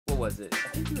was it? I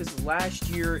think it was last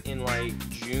year in like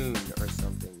June or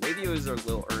something. Maybe it was a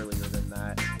little earlier than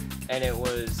that. And it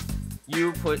was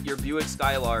you put your Buick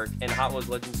Skylark and Hot Wheels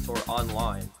Legends Tour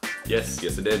online. Yes,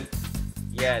 I did.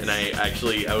 Yes. And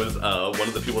I was one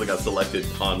of the people that got selected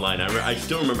online. I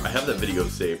still remember. I have that video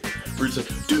saved. Where it's like,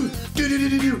 dude,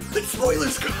 it's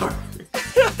Spoilerz car.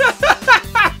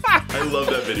 I love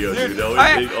that video, dude. It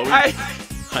always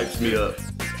hypes me up.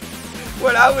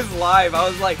 When I was live, I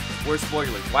was like, "Where's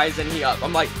Spoilerz? Why isn't he up?"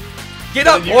 I'm like, "Get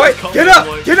up, boy! Get up!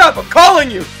 Like, get up! I'm calling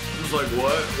you!" I was like,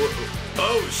 "What?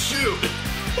 Oh, shoot!"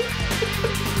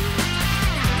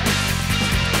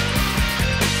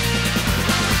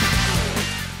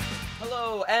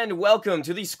 Hello and welcome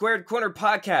to the Squared Corner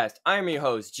podcast. I'm your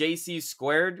host, JayCee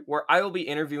Squared, where I will be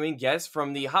interviewing guests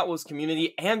from the Hot Wheels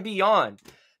community and beyond.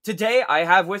 Today, I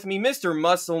have with me Mr.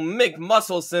 Muscle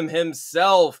McMuscleson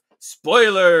himself,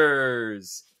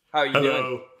 Spoilerz. How are you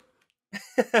doing?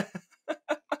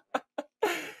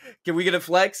 Can we get a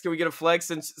flex?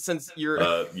 Since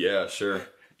you're... yeah, sure.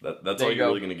 That's all you're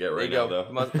really going to get right now,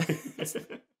 though.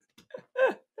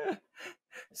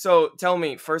 So, tell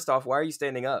me, first off, why are you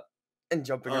standing up and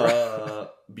jumping around?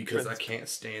 Because I can't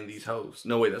stand these hoes.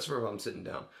 No, wait, that's where I'm sitting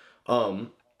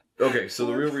down. Okay, so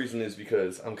the real reason is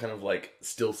because I'm kind of like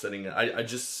still sitting... I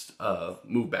just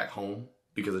moved back home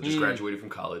because I just graduated from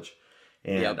college.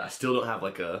 And I still don't have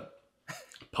like a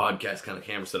podcast kind of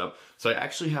camera set up. So I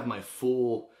actually have my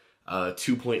full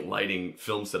 2-point lighting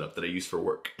film setup that I use for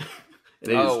work.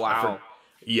 And wow.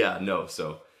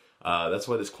 So that's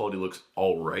why this quality looks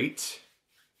all right.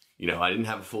 You know, I didn't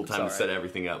have a full time to set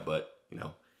everything up, but, you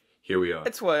know, here we are.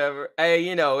 It's whatever. Hey,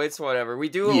 you know, it's whatever. We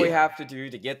do what we have to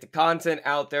do to get the content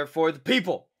out there for the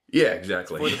people. Yeah,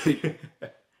 exactly. For the people.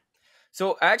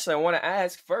 So, actually, I want to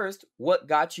ask first, what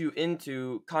got you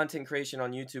into content creation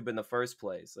on YouTube in the first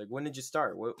place? Like, when did you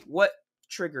start? What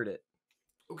triggered it?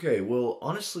 Okay, well,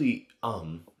 honestly,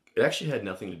 it actually had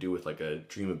nothing to do with, like, a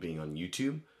dream of being on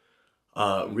YouTube.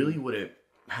 Really what it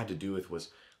had to do with was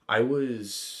I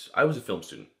was a film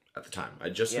student at the time. I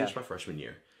just finished my freshman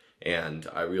year, and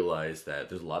I realized that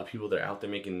there's a lot of people that are out there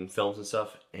making films and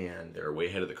stuff, and they're way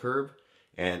ahead of the curve,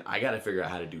 and I got to figure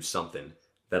out how to do something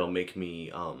that'll make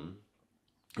me...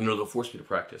 they'll force me to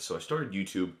practice. So I started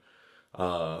YouTube,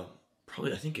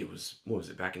 probably, I think it was, what was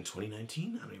it, back in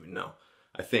 2019? I don't even know.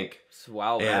 I think. It's a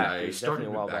while back. And I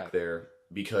started back there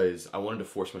because I wanted to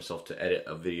force myself to edit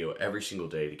a video every single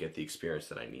day to get the experience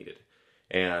that I needed.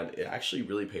 And it actually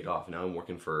really paid off. Now I'm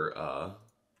working for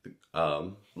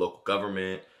local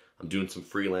government. I'm doing some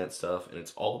freelance stuff. And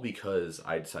it's all because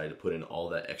I decided to put in all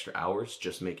that extra hours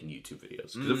just making YouTube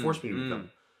videos. Because it forced me to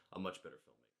become a much better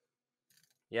filmmaker.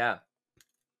 Yeah.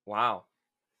 Wow.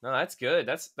 No, that's good.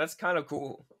 That's kind of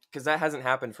cool because that hasn't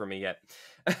happened for me yet.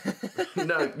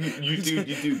 No, you do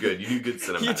good. You do good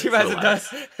cinematics. YouTube hasn't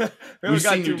done. We've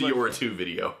seen your Diora 2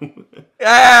 video.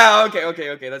 Yeah.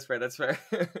 Okay. That's fair.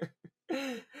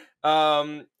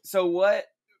 So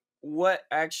what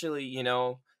actually, you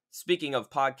know, speaking of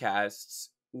podcasts,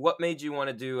 what made you want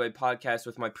to do a podcast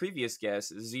with my previous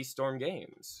guest, Z Storm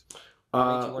Games?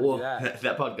 Well,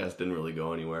 that podcast didn't really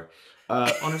go anywhere.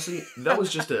 Honestly, that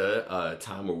was just a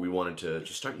time where we wanted to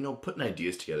just start, putting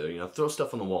ideas together, throw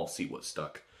stuff on the wall, see what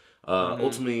stuck.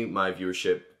 Ultimately, my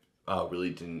viewership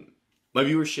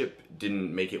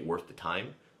didn't make it worth the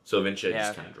time. So eventually I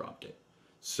just kind of dropped it.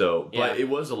 So, but it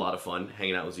was a lot of fun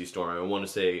hanging out with Z-Storm. I want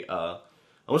to say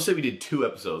we did 2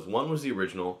 episodes. One was the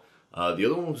original. The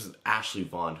other one was Ashley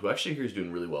Vaughn, who actually here is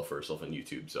doing really well for herself on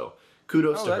YouTube. So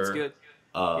kudos to her. Oh, that's good.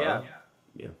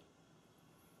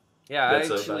 Yeah,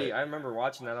 I remember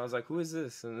watching that. I was like, "Who is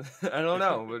this?" And I don't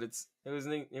know, but it was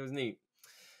neat. It was neat.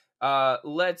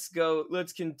 Let's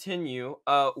continue.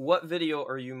 What video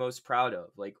are you most proud of?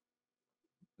 Like,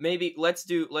 maybe let's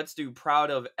do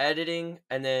proud of editing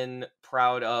and then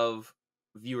proud of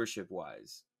viewership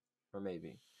wise, or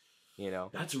maybe.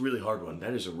 That's a really hard one.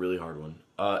 That is a really hard one.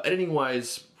 Editing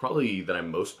wise, probably that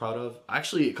I'm most proud of.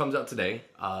 Actually, it comes out today.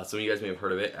 Some of you guys may have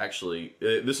heard of it. Actually,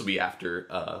 this will be after.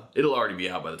 It'll already be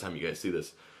out by the time you guys see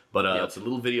this. But it's a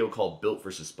little video called Built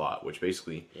vs. Spot, which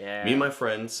basically me and my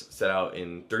friends set out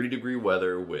in 30-degree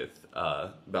weather with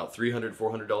about $300,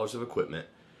 $400 of equipment,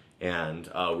 and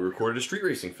we recorded a street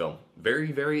racing film,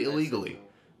 very, very illegally.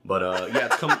 But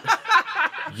it's coming.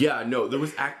 Yeah, no, there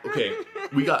was okay.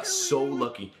 We got so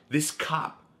lucky. This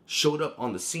cop showed up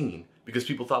on the scene because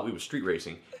people thought we were street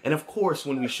racing. And of course,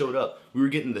 when we showed up, we were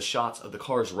getting the shots of the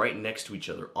cars right next to each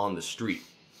other on the street.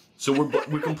 So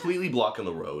we're completely blocking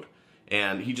the road.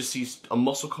 And he just sees a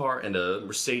muscle car and a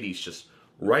Mercedes just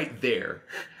right there.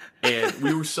 And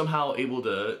we were somehow able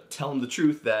to tell him the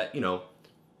truth that,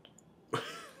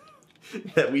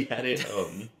 that we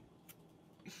hadn't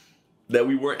that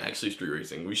we weren't actually street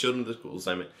racing. We showed him the school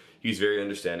assignment. He's very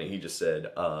understanding. He just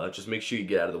said, just make sure you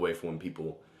get out of the way for when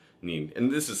people need.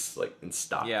 And this is like in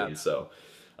Stockton, so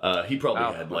he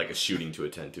probably had like a shooting to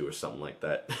attend to or something like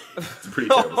that. It's a pretty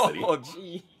terrible city. Oh,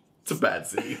 gee. It's a bad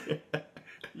city.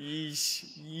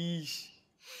 Yeesh, yeesh.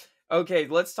 Okay,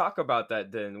 let's talk about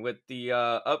that then. With the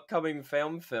upcoming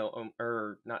film,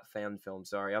 or not fan film,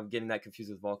 sorry. I'm getting that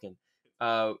confused with Vulcan.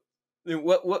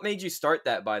 What made you start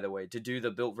that, by the way, to do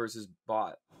the built versus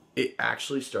bought? It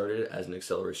actually started as an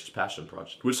Acceleracers passion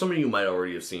project, which some of you might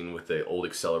already have seen with the old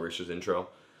Acceleracers intro.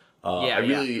 I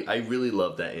really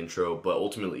loved that intro, but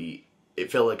ultimately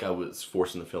it felt like I was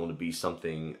forcing the film to be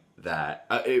something that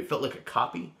it felt like a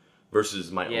copy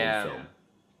versus my own film.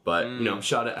 But you know,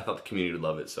 shot it. I thought the community would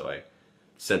love it, so I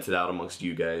sent it out amongst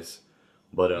you guys.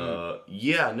 But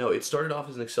yeah, no, it started off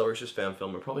as an Acceleracers fan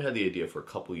film. I probably had the idea for a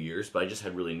couple years, but I just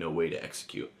had really no way to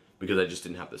execute because I just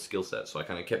didn't have the skill set. So I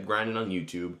kind of kept grinding on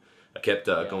YouTube. I kept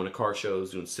going to car shows,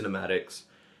 doing cinematics,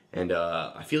 and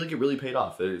I feel like it really paid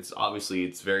off.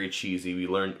 It's very cheesy.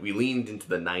 We leaned into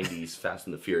the '90s Fast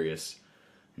and the Furious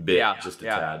bit just a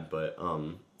tad, but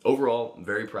overall, I'm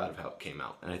very proud of how it came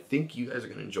out, and I think you guys are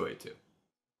gonna enjoy it too.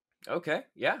 Okay,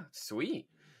 yeah, sweet.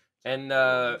 And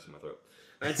It's in my throat.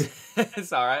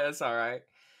 it's all right. That's all right.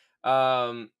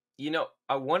 You know,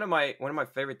 one of my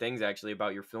favorite things actually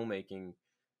about your filmmaking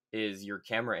is your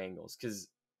camera angles, because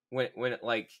when it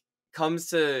like comes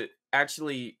to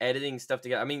actually editing stuff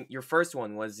together. I mean, your first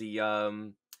one was the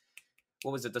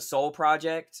what was it? The Soul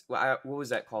Project? What was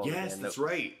that called? Yes, again? that's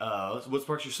right. What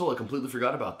Sparks Your Soul? I completely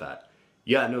forgot about that.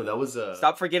 Yeah, no, that was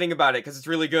Stop forgetting about it because it's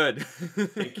really good.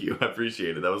 Thank you, I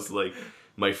appreciate it. That was like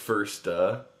my first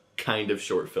kind of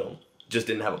short film. Just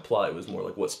didn't have a plot. It was more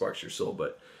like What Sparks Your Soul.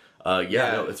 But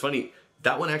no, it's funny.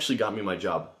 That one actually got me my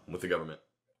job with the government.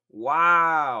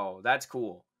 Wow, that's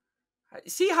cool.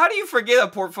 See, how do you forget a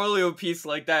portfolio piece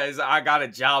like that? Is I got a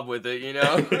job with it, you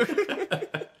know?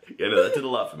 Yeah, no, that did a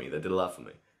lot for me.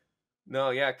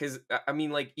 No, yeah, because I mean,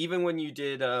 like, even when you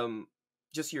did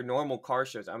just your normal car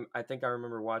shows, I think I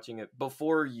remember watching it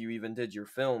before you even did your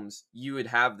films. You would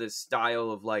have this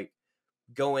style of like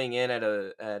going in at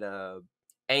a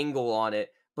angle on it,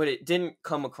 but it didn't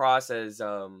come across as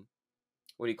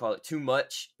what do you call it? Too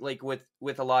much. Like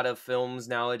with a lot of films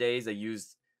nowadays, they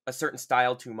use a certain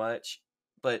style too much,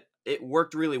 but it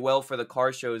worked really well for the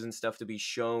car shows and stuff to be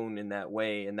shown in that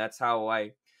way, and that's how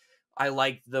I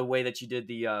liked the way that you did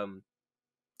the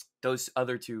those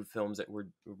other two films that were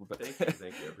Thank you,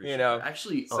 I appreciate you know it.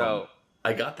 Actually,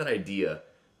 I got that idea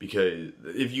because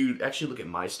if you actually look at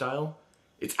my style,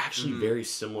 it's actually very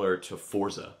similar to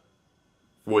Forza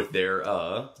with their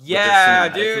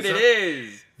dude, it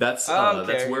is. That's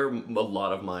that's where a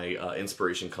lot of my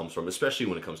inspiration comes from, especially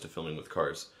when it comes to filming with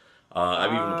cars.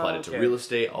 I've even applied it to real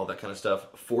estate, all that kind of stuff.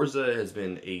 Forza has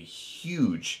been a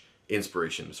huge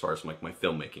inspiration as far as like my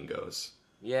filmmaking goes.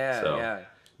 Yeah.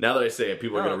 Now that I say it,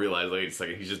 people are gonna realize, like, it's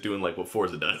like he's just doing like what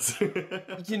Forza does.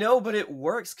 You know, but it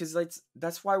works because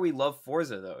that's why we love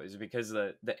Forza though, is because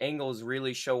the angles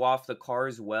really show off the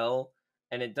cars well,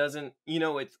 and it doesn't. You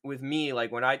know, it's with me,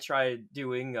 like when I tried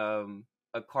doing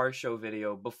a car show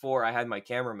video before I had my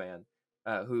cameraman,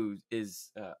 who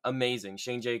is amazing,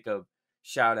 Shane Jacob.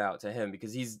 Shout out to him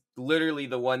because he's literally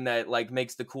the one that like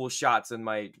makes the cool shots in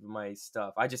my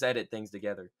stuff. I just edit things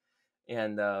together,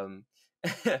 and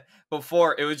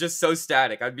before it was just so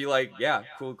static. I'd be like, "Yeah,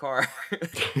 cool car."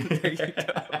 There you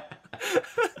go.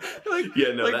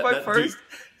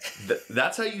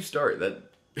 That's how you start. That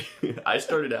I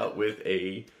started out with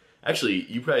actually,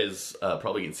 you guys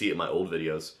probably can see it in my old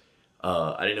videos.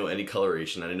 I didn't know any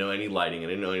coloration. I didn't know any lighting. I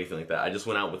didn't know anything like that. I just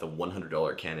went out with a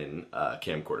 $100 Canon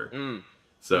camcorder.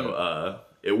 So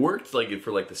it worked like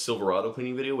for like the Silverado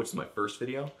cleaning video, which is my first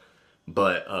video.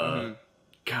 But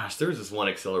gosh, there was this one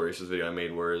Acceleracers video I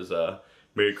made where it's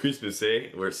Merry Christmas, eh?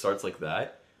 Where it starts like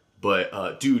that.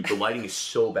 But dude, the lighting is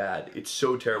so bad. It's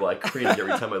so terrible. I cringe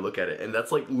every time I look at it. And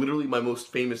that's like literally my most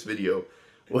famous video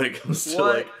when it comes to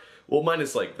like, well,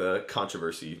 minus like the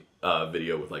controversy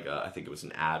video with like I think it was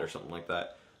an ad or something like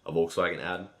that, a Volkswagen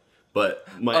ad. But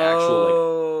my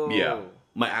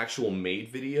my actual made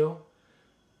video,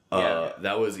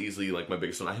 that was easily like my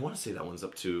biggest one. I want to say that one's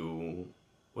up to,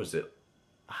 what is it?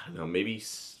 I don't know, maybe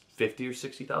 50 or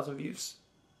 60,000 views.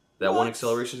 That one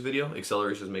Acceleracers video,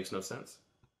 Acceleracers Makes No Sense.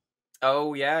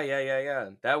 Oh yeah.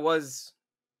 That was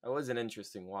an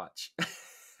interesting watch.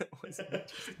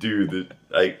 Dude,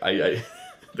 I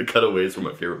the cutaways were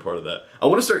my favorite part of that. I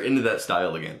want to start into that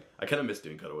style again. I kind of miss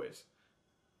doing cutaways.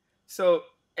 So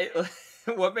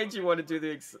what made you want to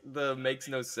do the Makes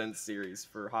No Sense series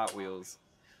for Hot Wheels?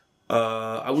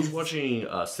 I was watching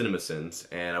CinemaSins,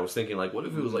 and I was thinking, like, what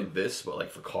if it was like this, but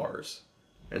like for cars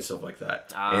and stuff like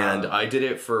that? And I did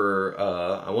it for,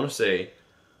 I want to say,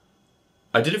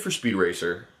 I did it for Speed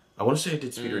Racer. I want to say I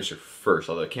did Speed Racer first,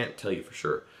 although I can't tell you for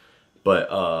sure. But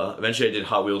eventually I did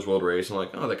Hot Wheels World Race, and I'm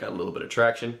like, oh, that got a little bit of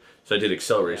traction. So I did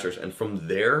Acceleracers, and from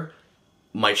there,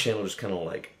 my channel just kind of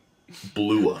like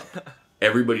blew up.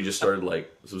 Everybody just started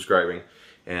like subscribing.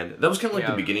 And that was kind of like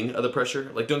the beginning of the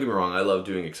pressure. Like, don't get me wrong, I love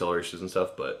doing accelerators and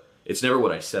stuff, but it's never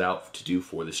what I set out to do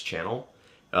for this channel.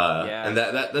 And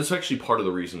that's actually part of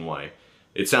the reason why.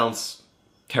 It sounds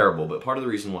terrible, but part of the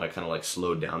reason why I kind of like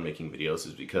slowed down making videos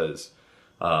is because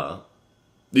the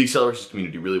accelerators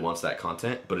community really wants that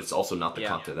content, but it's also not the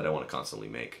content that I want to constantly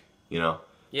make. You know?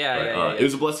 It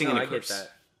was a blessing and a curse. I get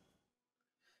that.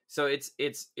 So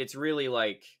it's really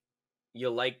like, you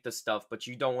like the stuff, but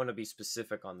you don't want to be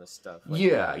specific on this stuff. Like,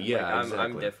 exactly.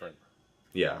 I'm different.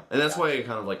 Yeah, and that's why I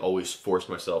kind of like always force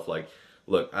myself, like,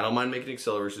 look, I don't mind making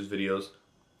accelerators videos.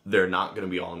 They're not going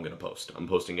to be all I'm going to post. I'm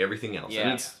posting everything else. Yeah.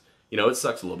 And it's, you know, it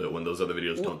sucks a little bit when those other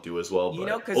videos don't do as well. But you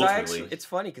know, because it's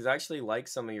funny because I actually like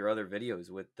some of your other videos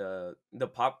with the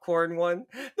popcorn one.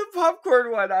 The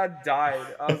popcorn one, I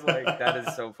died. I was like, that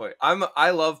is so funny.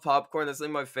 I love popcorn. That's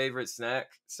like my favorite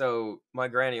snack. So my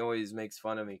granny always makes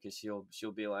fun of me because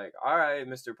she'll be like, all right,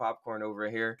 Mr. Popcorn over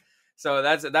here. So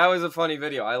that was a funny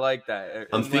video. I like that.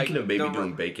 I'm thinking of maybe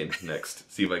doing bacon next.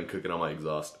 See if I can cook it on my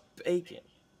exhaust. Bacon.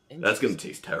 That's gonna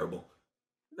taste terrible.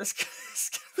 That's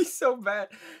gonna be so bad.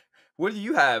 What do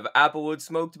you have? Applewood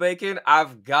smoked bacon?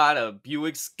 I've got a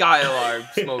Buick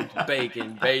Skylark smoked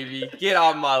bacon, baby. Get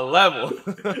on my level.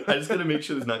 I just gotta make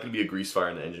sure there's not gonna be a grease fire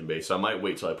in the engine bay, so I might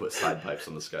wait till I put side pipes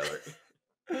on the Skylark.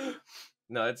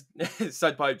 No, it's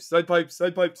side pipes.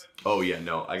 Oh yeah,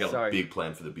 no, I got a big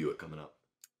plan for the Buick coming up.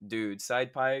 Dude,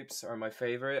 side pipes are my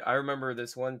favorite. I remember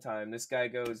this one time, this guy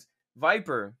goes,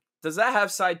 Viper, does that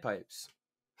have side pipes?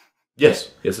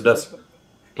 Yes it does.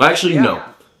 Well, actually, no.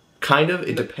 Kind of.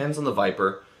 It depends on the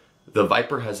Viper. The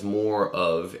Viper has more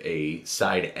of a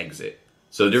side exit.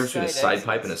 So the difference between a side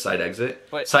pipe and a side exit.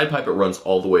 But side pipe, it runs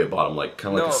all the way at bottom, like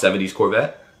kind of like a 70s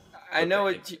Corvette. I know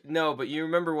it. No, but you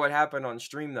remember what happened on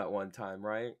stream that one time,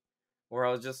 right?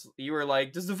 Where you were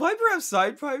like, does the Viper have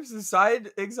side pipes and side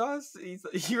exhaust?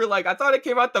 You were like, I thought it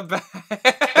came out the back.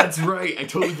 That's right. I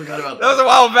totally forgot about that. That was a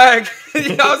while back.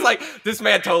 I was like, this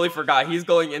man totally forgot. He's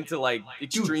going into like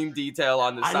extreme detail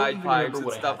on the side pipes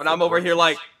and stuff. And I'm over here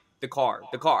like, the car.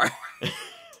 I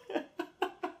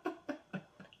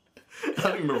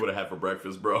don't even remember what I had for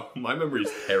breakfast, bro. My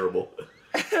memory's terrible.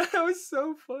 That was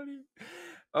so funny.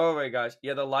 Oh my gosh.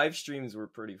 Yeah, the live streams were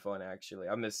pretty fun actually.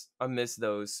 I miss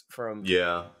those from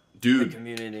the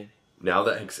community. Now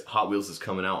that Hot Wheels is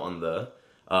coming out on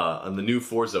the new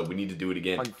Forza, we need to do it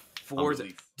again. On Forza.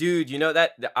 Dude, you know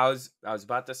that I was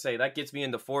about to say that gets me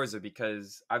into Forza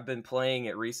because I've been playing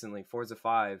it recently, Forza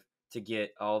 5, to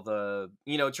get all the,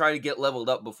 try to get leveled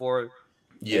up before.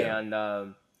 Yeah.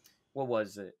 And what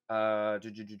was it? Trying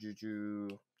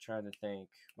to think.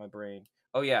 My brain.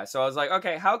 Oh yeah, so I was like,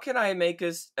 okay, how can I make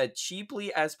this as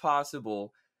cheaply as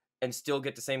possible and still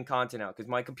get the same content out? Because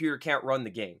my computer can't run the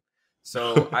game.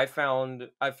 So I found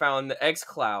the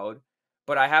xCloud,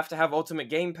 but I have to have Ultimate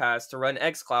Game Pass to run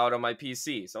xCloud on my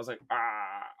PC. So I was like,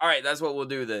 all right, that's what we'll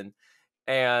do then.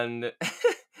 And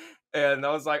and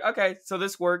I was like, okay, so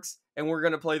this works, and we're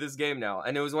gonna play this game now.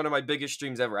 And it was one of my biggest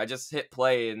streams ever. I just hit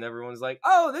play, and everyone's like,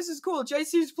 "Oh, this is cool.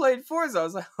 JayCee's played Forza." I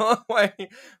was like, "Oh, wait,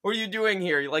 what are you doing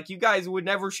here? Like, you guys would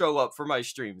never show up for my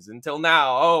streams until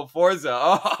now. Oh, Forza.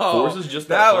 Oh, Forza's just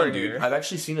that fun, dude. I've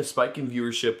actually seen a spike in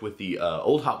viewership with the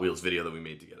old Hot Wheels video that we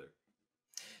made together.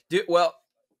 Dude, well,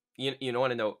 you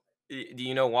want to know? Do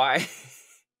you know why?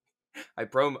 I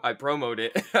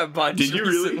promoted it a bunch. Did you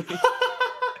recently. Really?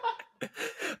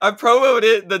 I promoted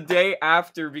it the day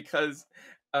after because,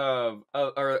 or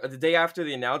the day after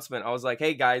the announcement, I was like,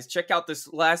 "Hey guys, check out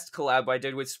this last collab I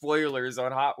did with Spoilerz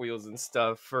on Hot Wheels and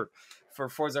stuff for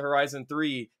Forza Horizon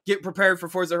 3. Get prepared for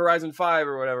Forza Horizon 5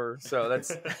 or whatever." So that's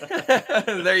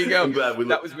there you go. I'm glad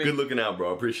that was me. Good looking out,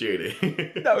 bro. Appreciate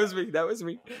it. That was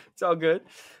me. It's all good.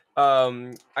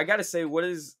 I gotta say, what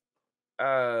is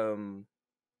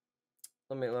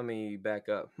Let me back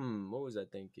up. What was I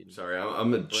thinking? Sorry,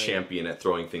 I'm a champion at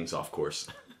throwing things off course.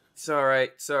 It's all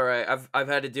right. I've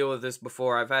had to deal with this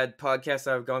before. I've had podcasts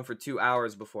that have gone for 2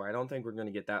 hours before. I don't think we're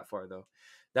gonna get that far though.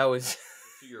 That was.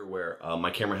 So you're aware,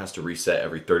 my camera has to reset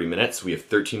every 30 minutes. We have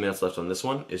 13 minutes left on this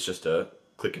one. It's just a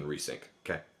click and resync.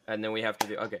 Okay. And then we have to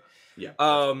do. Okay. Yeah.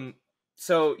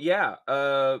 So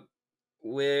yeah.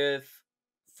 With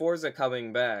Forza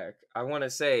coming back, I want to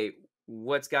say,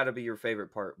 what's got to be your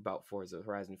favorite part about Forza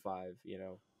Horizon 5, you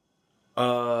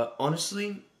know?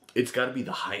 Honestly, it's got to be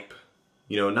the hype.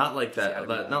 You know, not like that,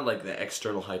 that. not like the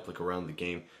external hype like around the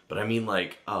game, but I mean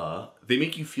like, they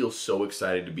make you feel so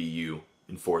excited to be you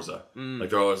in Forza. Like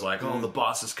they're always like, oh, the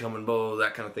boss is coming, blah, blah, blah,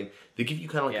 that kind of thing. They give you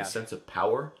kind of like a sense of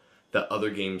power that other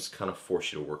games kind of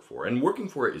force you to work for. And working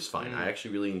for it is fine. I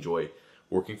actually really enjoy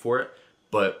working for it,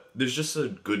 but there's just a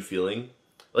good feeling,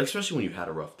 like especially when you've had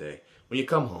a rough day. When you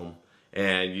come home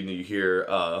and you hear,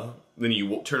 then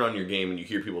you turn on your game and you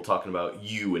hear people talking about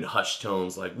you in hushed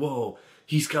tones like, whoa,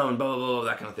 he's coming, blah, blah, blah,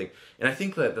 that kind of thing. And I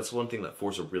think that that's one thing that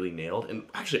Forza really nailed. And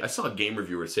actually, I saw a game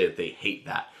reviewer say that they hate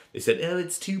that. They said, oh,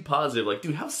 it's too positive. Like,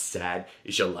 dude, how sad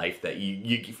is your life that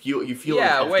you feel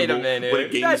uncomfortable wait a minute. when a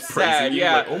game is praising you?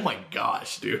 Like, oh my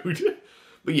gosh, dude.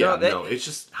 But yeah, no, it's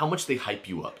just how much they hype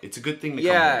you up. It's a good thing to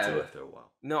come home to after a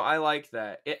while. No, I like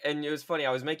that. And it was funny.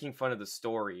 I was making fun of the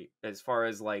story as far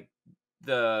as like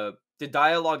the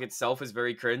dialogue itself is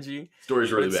very cringy.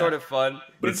 Story's really it's bad. Sort of fun.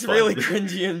 But it's really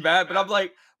cringy and bad. But I'm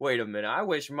like, wait a minute. I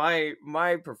wish my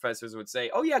professors would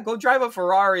say, "Oh yeah, go drive a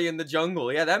Ferrari in the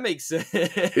jungle." Yeah, that makes sense.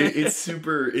 It's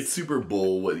super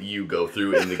bull what you go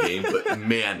through in the game, but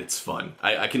man, it's fun.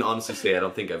 I can honestly say I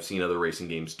don't think I've seen other racing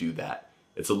games do that.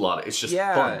 It's a lot. It's just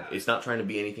fun. It's not trying to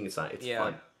be anything. It's not. It's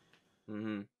fun.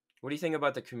 Mm-hmm. What do you think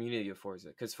about the community of Forza?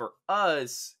 Because for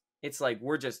us, it's like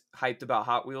we're just hyped about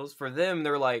Hot Wheels. For them,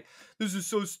 they're like, "This is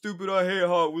so stupid. I hate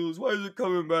Hot Wheels. Why is it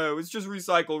coming back? It's just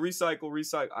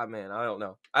recycle." Ah, man, I don't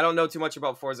know. I don't know too much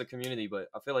about Forza community, but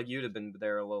I feel like you'd have been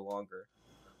there a little longer.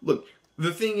 Look,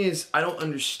 the thing is, I don't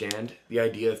understand the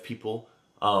idea of people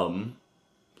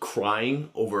crying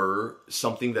over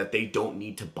something that they don't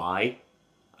need to buy.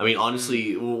 I mean,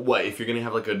 honestly, what if you're gonna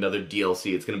have like another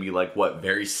DLC? It's gonna be like what,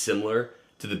 very similar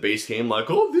to the base game, like,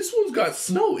 oh, this one's got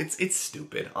snow. It's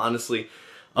stupid, honestly.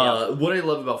 What I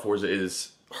love about Forza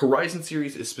is Horizon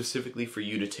series is specifically for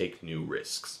you to take new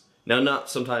risks. Now,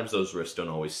 sometimes those risks don't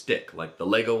always stick. Like the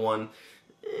Lego one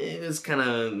is kind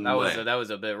of that was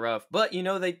a bit rough, but you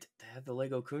know they had the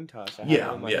Lego Countach.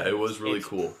 Yeah, it was really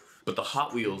cool. But the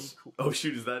Hot Wheels, cool. Oh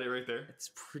shoot, is that it right there?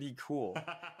 It's pretty cool.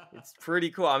 It's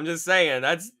pretty cool. I'm just saying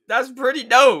that's pretty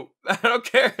dope. I don't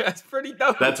care. That's pretty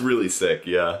dope. That's really sick.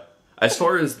 Yeah. As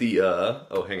far as the,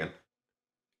 oh, hang on.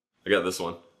 I got this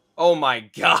one. Oh my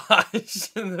gosh.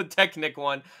 The Technic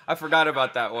one. I forgot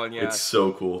about that one, yeah. It's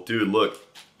so cool. Dude, look.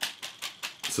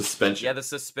 Suspension. Yeah, the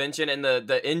suspension and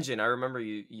the engine. I remember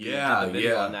you did the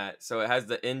video on that. So it has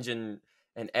the engine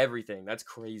and everything. That's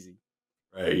crazy.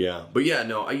 Right, yeah. But yeah,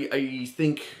 no, I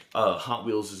think Hot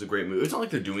Wheels is a great move. It's not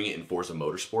like they're doing it in Forza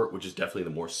Motorsport, which is definitely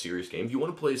the more serious game. If you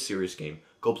want to play a serious game,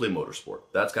 go play Motorsport.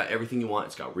 That's got everything you want.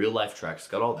 It's got real life tracks. It's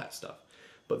got all that stuff.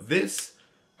 But this,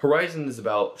 Horizon is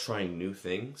about trying new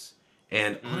things.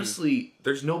 And honestly,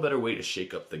 there's no better way to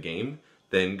shake up the game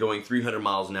than going 300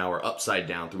 miles an hour upside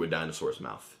down through a dinosaur's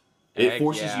mouth. It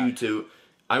forces you to...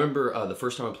 I remember the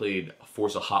first time I played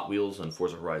Forza Hot Wheels on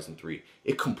Forza Horizon 3,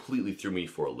 it completely threw me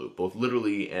for a loop, both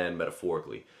literally and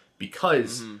metaphorically.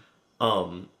 Because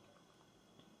all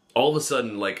of a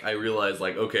sudden, like, I realized,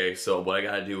 like, okay, so what I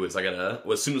gotta do is I gotta,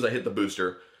 as soon as I hit the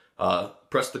booster,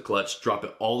 press the clutch, drop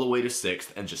it all the way to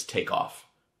 6th, and just take off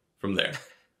from there.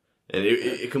 And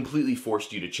it completely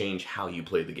forced you to change how you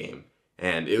played the game.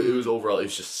 And it was overall, it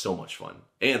was just so much fun.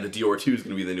 And the DR2 is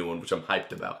gonna be the new one, which I'm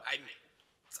hyped about.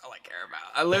 That's all I care about.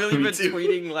 I literally been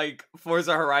tweeting like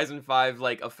Forza Horizon 5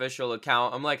 like official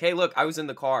account. I'm like, hey, look, I was in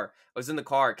the car.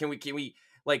 Can we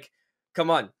like, come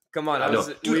on. I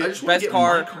was, dude, I just want to get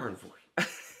my car in for you.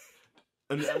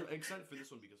 I'm excited for this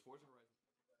one because Forza Horizon.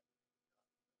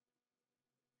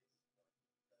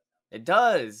 It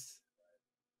does.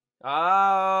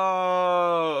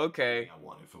 Oh, okay. I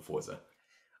want it for Forza.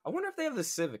 I wonder if they have the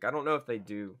Civic. I don't know if they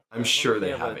do. I'm sure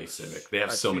they have a Civic. They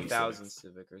have so many Civics.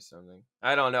 Civic or something.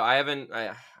 I don't know. I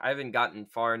haven't gotten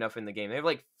far enough in the game. They have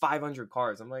like 500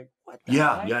 cars. I'm like, what?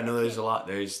 Yeah. No, there's a lot.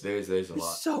 There's a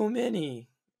lot. So many.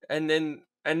 And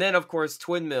then of course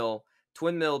Twin Mill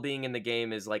being in the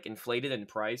game is like inflated in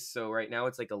price. So right now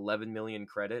it's like 11 million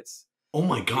credits. Oh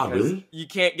my god, really? You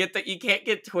can't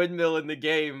get Twin Mill in the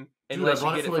game unless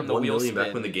you get it from the wheel spin.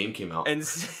 Back when the game came out. And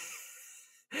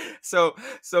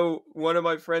so one of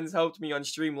my friends helped me on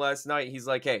stream last night. He's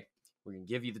like, "Hey, we're gonna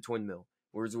give you the Twin Mill.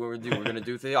 Here's what we're gonna do. We're gonna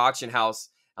do it for the auction house.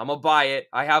 I'm gonna buy it.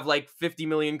 I have like 50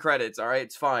 million credits. All right,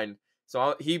 it's fine."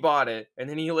 So he bought it, and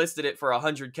then he listed it for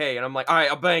 100K, and I'm like, "All right,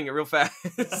 I'll bang it real fast."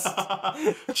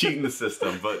 Cheating the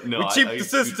system, but no, we cheat the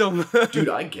system. Dude,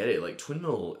 I get it. Like Twin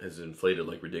Mill is inflated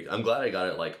like ridiculous. I'm glad I got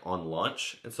it like on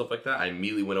launch and stuff like that. I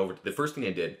immediately went over to the first thing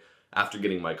I did. after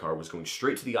getting my car was going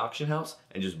straight to the auction house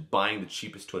and just buying the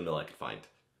cheapest twin mill I could find.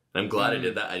 And I'm glad I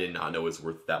did that. I did not know it was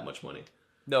worth that much money.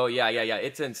 No, yeah.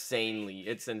 It's insane.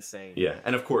 Yeah,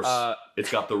 and of course,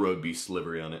 it's got the Road Beast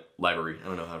livery on it. Livery. I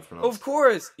don't know how to pronounce it. Of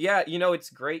course. Yeah, it's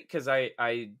great because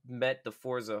I met the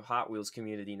Forza Hot Wheels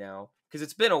community now. Because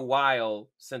it's been a while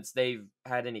since they've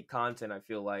had any content, I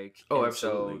feel like. Oh, and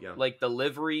absolutely, so, yeah. Like, the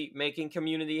livery making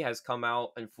community has come out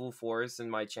in full force in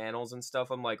my channels and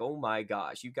stuff. I'm like, oh my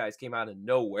gosh, you guys came out of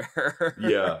nowhere.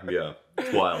 Yeah.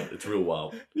 It's wild. It's real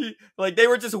wild. Like, they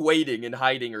were just waiting and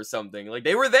hiding or something. Like,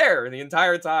 they were there the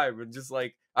entire time. And just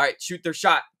like, all right, shoot their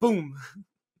shot. Boom.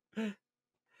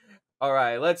 All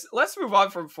right, let's move on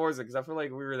from Forza, because I feel like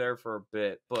we were there for a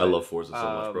bit. But I love Forza so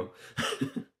much, bro.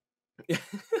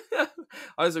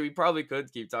 Honestly, we probably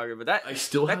could keep talking, but I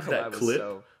still have that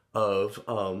clip of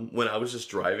when I was just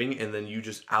driving, and then you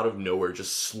just out of nowhere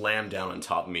just slammed down on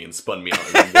top of me and spun me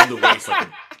out and won the race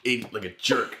like a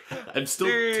jerk. I'm still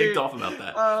ticked off about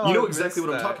that. Oh, you know exactly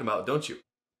what I'm talking about, don't you?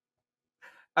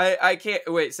 I can't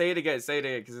wait. Say it again,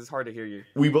 because it's hard to hear you.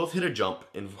 We both hit a jump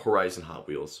in Horizon Hot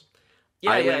Wheels.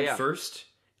 I land first,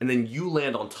 and then you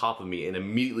land on top of me and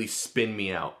immediately spin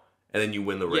me out, and then you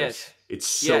win the race. Yes. It's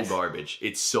so garbage.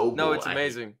 It's so bull. No, it's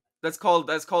amazing. That's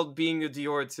called being a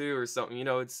Dior 2 or something.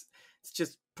 It's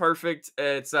just perfect.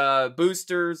 It's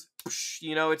boosters.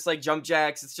 It's like jump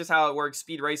jacks. It's just how it works,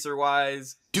 speed racer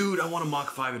wise. Dude, I want a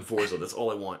Mach 5 in Forza. That's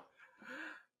all I want.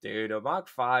 Dude, a Mach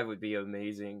 5 would be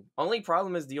amazing. Only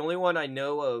problem is the only one I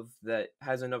know of that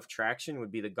has enough traction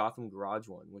would be the Gotham Garage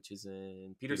one, which is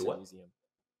in Peterson Museum.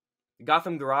 The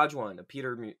Gotham Garage one, a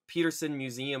Peterson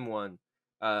Museum one,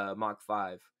 Mach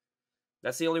 5.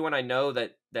 That's the only one I know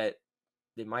that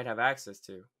they might have access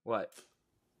to. What?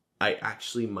 I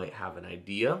actually might have an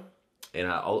idea, and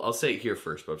I'll say it here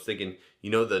first. But I was thinking,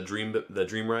 the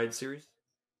Dream Ride series.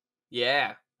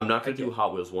 Yeah. I'm not gonna do a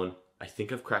Hot Wheels one. I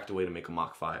think I've cracked a way to make a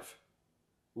Mach 5.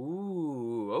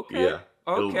 Ooh. Okay. Yeah.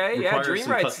 Okay. Yeah. Dream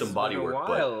Ride's custom bodywork,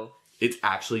 but it's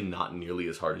actually not nearly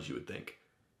as hard as you would think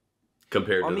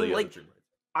compared to the other Dream Rides.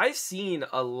 I've seen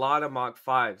a lot of Mach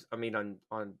 5s. I mean,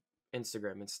 on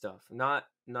Instagram and stuff, not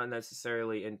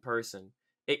necessarily in person.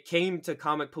 It came to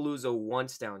Comic Palooza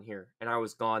once down here, and I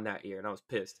was gone that year, and I was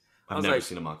pissed. I've never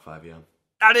seen a Mach 5, yeah.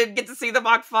 I didn't get to see the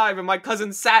Mach 5, and my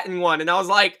cousin sat in one, and I was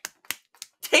like,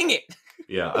 dang it!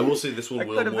 Yeah, I will say this one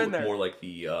will look more like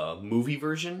the movie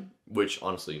version, which,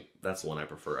 honestly, that's the one I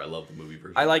prefer. I love the movie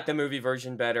version. I like the movie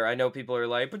version better. I know people are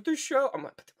like, but the show... I'm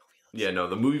like, but the movie... Yeah, no,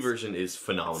 the movie version is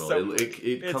phenomenal.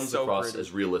 It comes across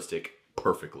as realistic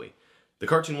perfectly. The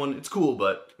cartoon one, it's cool,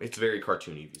 but it's very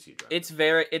cartoony if you see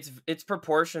it. Its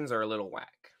proportions are a little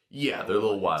whack. Yeah, they're a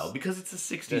little wild because it's a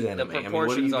 60s anime. The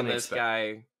proportions on this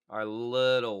guy are a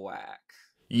little whack.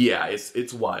 Yeah,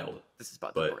 it's wild. This is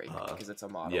about to break because it's a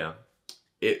model. Yeah,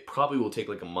 it probably will take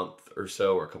like a month or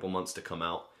so, or a couple months to come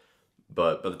out.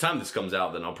 But by the time this comes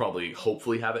out, then I'll probably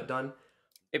hopefully have it done.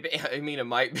 It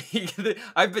might be.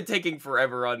 I've been taking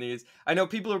forever on these. I know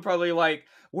people are probably like,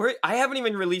 I haven't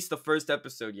even released the first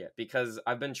episode yet because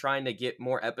I've been trying to get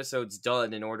more episodes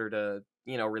done in order to,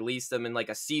 release them in like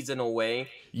a seasonal way.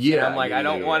 Yeah. And I'm like, I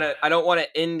don't want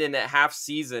to end in a half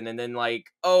season and then like,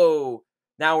 oh,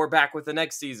 now we're back with the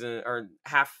next season or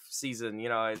half season.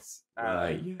 It's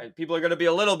people are going to be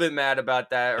a little bit mad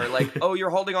about that, or like, oh, you're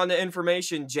holding on to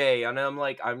information, Jay. And I'm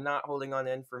like, I'm not holding on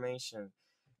to information.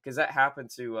 Because that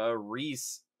happened to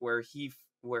Reese, where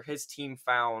his team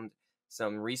found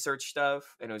some research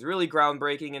stuff, and it was really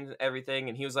groundbreaking and everything.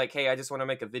 And he was like, "Hey, I just want to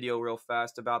make a video real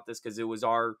fast about this because it was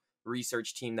our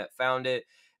research team that found it."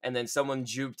 And then someone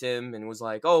juked him and was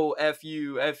like, "Oh, f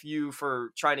you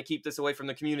for trying to keep this away from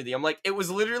the community." I'm like, it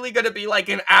was literally gonna be like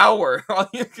an hour.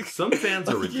 Some fans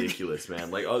are ridiculous,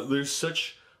 man. Like, there's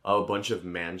such a bunch of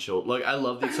man-children. Like, I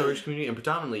love the Accelerators community, and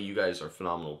predominantly you guys are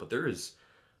phenomenal, but there is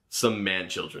some man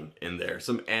children in there,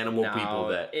 some animal people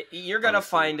that you're gonna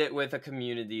find it with a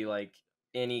community like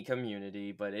any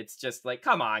community, but it's just like,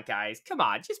 come on guys,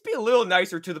 just be a little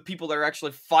nicer to the people that are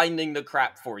actually finding the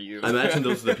crap for you. I imagine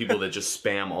those are the people that just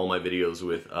spam all my videos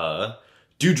with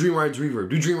do Dream Rides Reverb,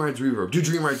 do Dream Rides Reverb, do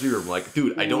Dream Rides Reverb. I'm like,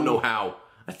 dude, I don't know how.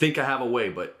 I think I have a way,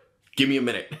 but give me a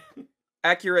minute.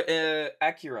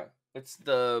 Acura. It's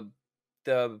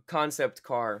the concept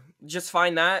car. Just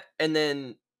find that and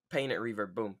then paint it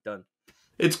reverb. Boom, done.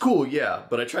 It's cool, yeah,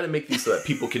 but I try to make these so that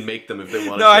people can make them if they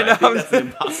want to. No, I know. I think that's an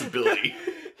impossibility.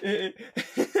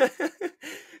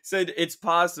 Said it's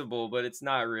possible, but it's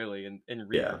not really in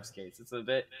Reverb's case. It's a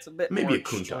bit Maybe more a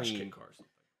Countach kit car or something.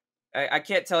 I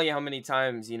can't tell you how many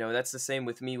times, you know, that's the same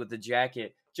with me with the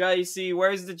jacket. JayCee,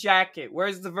 where's the jacket?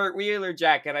 Where's the Vert Wheeler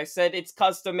jacket? I said, it's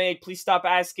custom made. Please stop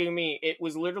asking me. It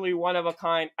was literally one of a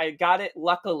kind. I got it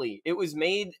luckily. It was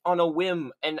made on a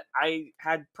whim, and I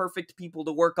had perfect people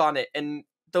to work on it, and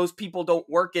those people don't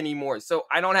work anymore. So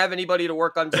I don't have anybody to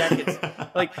work on jackets.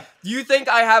 Like, do you think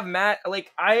I have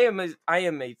like, I am a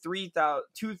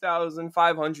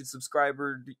 2,500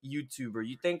 subscriber YouTuber.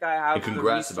 You think I have the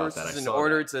resources in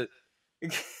order to...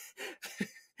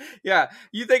 Yeah,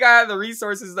 you think I have the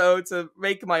resources though to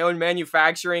make my own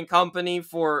manufacturing company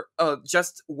for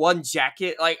just one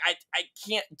jacket? Like, I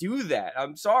can't do that.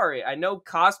 I'm sorry. I know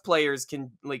cosplayers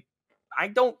can, like, I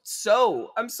don't sew.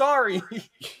 I'm sorry.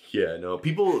 Yeah, no.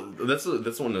 People, that's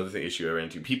one other issue I ran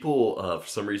into. People, for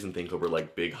some reason, think over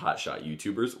like big hotshot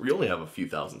YouTubers. We only have a few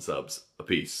thousand subs a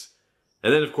piece,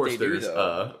 and then of course there's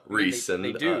Reese and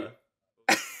they do.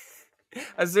 I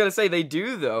was gonna say they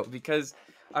do though, because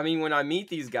I mean, when I meet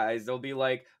these guys, they'll be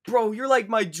like, "Bro, you're like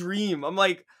my dream." I'm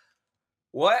like,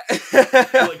 "What?"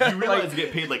 Like, you realize you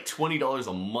get paid like $20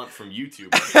 a month from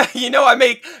YouTube, right?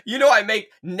 I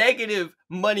make negative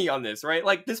money on this, right?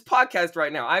 Like this podcast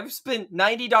right now, I've spent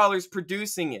 $90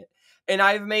 producing it, and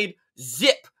I've made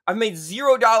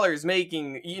 $0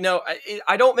 making. You know,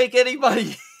 I don't make any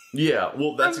money. Yeah,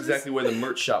 well, that's exactly where the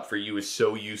merch shop for you is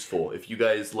so useful. If you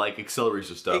guys like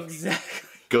Accelerator stuff,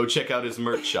 go check out his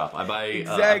merch shop.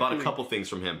 I bought a couple things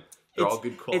from him. They're all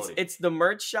good quality. It's the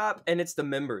merch shop, and it's the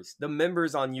members. The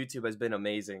members on YouTube has been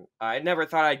amazing. I never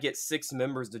thought I'd get 6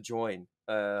 members to join.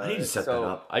 I need to set that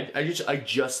up. I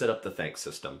just set up the thanks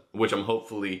system, which I'm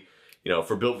hopefully, you know,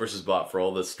 for Built versus Bot, for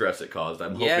all the stress it caused,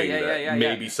 I'm hoping that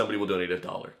maybe somebody will donate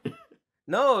 $1.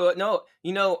 No,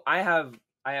 you know, I have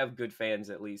good fans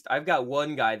at least. I've got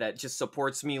one guy that just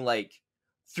supports me like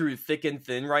through thick and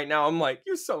thin right now. I'm like,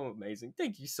 you're so amazing.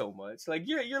 Thank you so much. Like,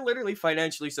 you're literally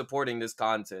financially supporting this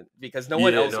content because no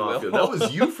one else will. That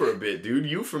was you for a bit, dude.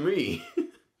 You for me.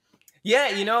 Yeah,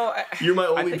 you know, you're my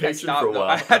only patron for a while.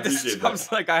 I had to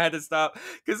stop. Like, I had to stop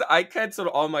because I canceled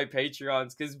all my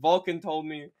Patreons because Vulcan told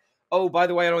me, "Oh, by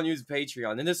the way, I don't use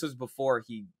Patreon." And this was before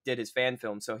he did his fan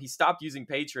film, so he stopped using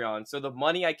Patreon. So the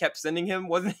money I kept sending him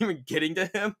wasn't even getting to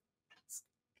him.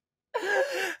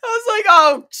 I was like,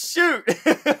 oh, shoot.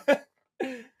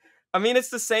 I mean, it's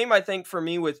the same, I think, for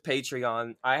me with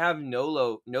Patreon. I have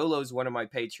Nolo. Nolo's one of my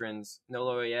patrons,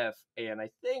 Nolo AF, and I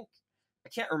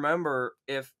can't remember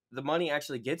if the money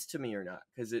actually gets to me or not,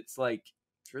 because it's like,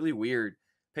 it's really weird.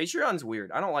 Patreon's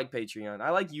weird. I don't like Patreon. I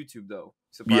like YouTube, though.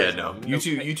 Yeah, no.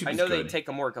 YouTube I know is they good. take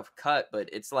a more of a cut, but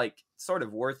it's like sort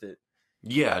of worth it.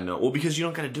 Yeah, no. Well, because you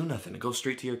don't got to do nothing. It goes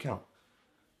straight to your account.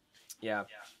 Yeah.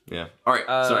 Yeah. All right.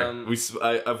 Sorry.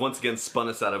 I've once again spun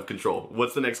us out of control.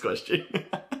 What's the next question?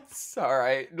 It's all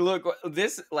right. Look,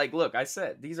 I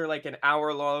said, these are like an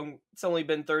hour long. It's only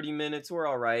been 30 minutes. We're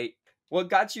all right. What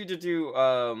got you to do,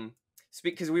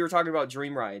 because we were talking about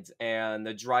Dream Rides and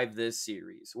the Drive This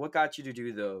series. What got you to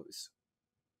do those?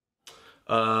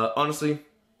 Honestly,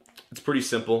 it's pretty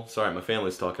simple. Sorry, my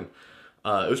family's talking.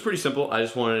 It was pretty simple. I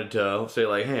just wanted to say,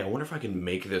 like, hey, I wonder if I can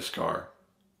make this car.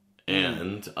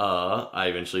 And I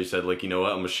eventually said, like, you know what,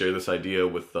 I'm going to share this idea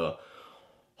with the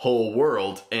whole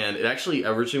world. And it actually,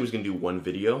 I originally was going to do one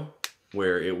video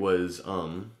where it was,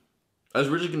 I was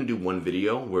originally going to do one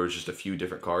video where it was just a few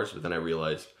different cars, but then I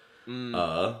realized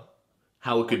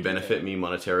how it could benefit me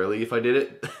monetarily if I did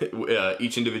it,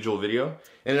 each individual video.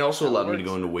 And it also allowed me to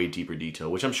go into way deeper detail,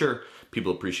 which I'm sure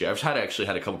people appreciate. I've actually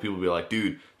had a couple people be like,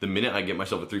 dude, the minute I get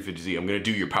myself a 350Z, I'm going to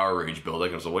do your Power Rage build. I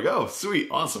was like, oh, sweet,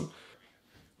 awesome.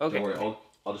 Okay. Don't worry,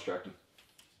 I'll distract him.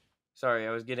 Sorry,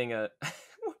 I was getting a...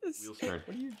 Wheels turn.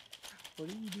 What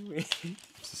are you doing?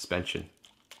 Suspension.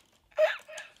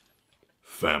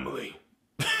 Family.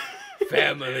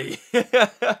 Family.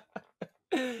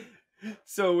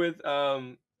 So with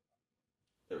There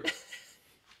we go.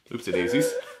 Oopsie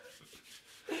daisies.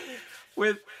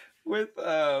 with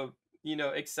you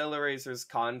know, Acceleracers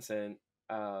content,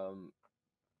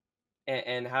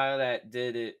 and how that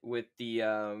did it with the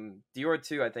Dior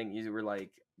 2, I think you were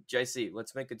like, JayCee,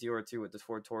 let's make a Dior 2 with the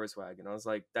Ford Taurus wagon. I was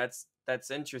like, that's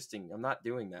interesting. I'm not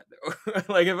doing that though.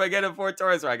 Like, if I get a Ford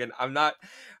Taurus wagon, I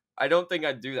don't think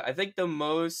I'd do that. I think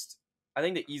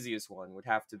the easiest one would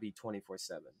have to be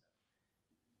 24/7.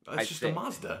 That's just a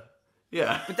Mazda.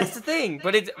 Yeah. But that's the thing.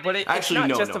 But actually, it's not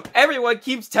no, just no. Everyone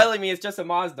keeps telling me it's just a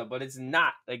Mazda, but it's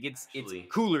not. Like, it's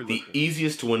cooler looking. The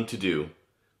easiest one to do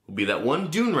will be that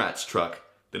one Dune Rats truck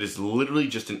that is literally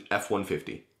just an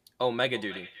F-150. Oh, Mega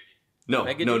Duty. No.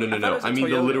 I mean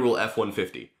the literal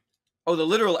F-150. Oh, the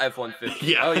literal F-150.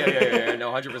 Yeah. Oh yeah.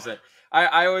 No, 100%.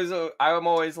 I'm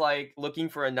always like looking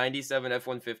for a 97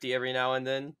 F-150 every now and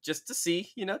then just to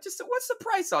see, just what's the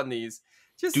price on these?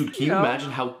 Just, Dude, can you imagine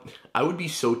how I would be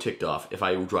so ticked off if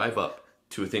I drive up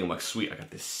to a thing, I'm like, sweet, I got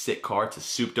this sick car, it's a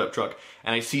souped up truck,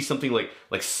 and I see something like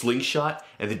Slingshot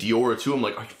and the Diora 2, I'm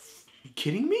like, are you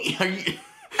kidding me? Are you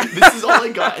this is all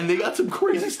I got, and they got some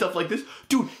crazy stuff like this.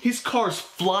 Dude, his car's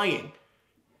flying.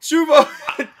 Chuvo!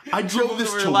 I drove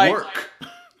this to work.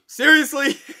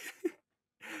 Seriously?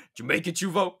 Did you make it,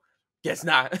 Chuvo? Guess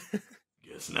not.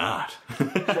 Guess not.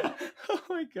 Oh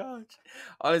my gosh.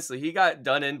 Honestly, he got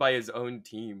done in by his own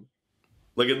team.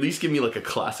 Like, at least give me like a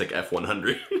classic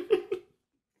F100.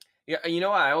 Yeah,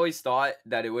 I always thought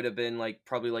that it would have been like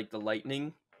probably like the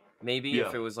Lightning, maybe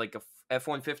if it was like a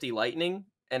F-150 Lightning.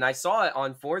 And I saw it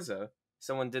on Forza.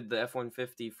 Someone did the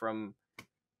F-150 from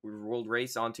World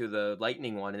Race onto the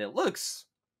Lightning one, and it looks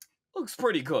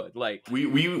pretty good. Like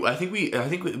I think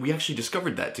we actually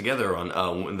discovered that together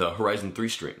on the Horizon 3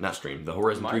 stream, the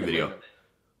Horizon 3 video.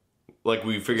 Like,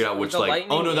 we figured out which, like,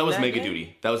 oh no, that was Mega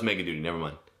Duty. That was Mega Duty. Never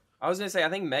mind. I was gonna say, I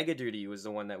think Mega Duty was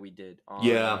the one that we did. On,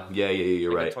 yeah,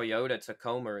 you're like right. A Toyota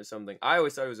Tacoma or something. I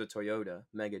always thought it was a Toyota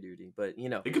Mega Duty, but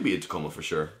it could be a Tacoma for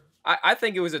sure. I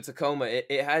think it was a Tacoma.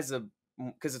 It has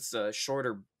because it's a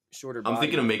shorter. I'm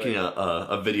thinking of making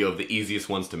a video of the easiest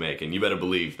ones to make, and you better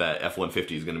believe that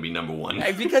F-150 is going to be number one.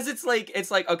 Because it's like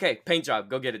okay, paint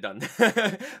job, go get it done.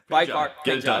 Buy car,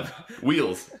 get it done.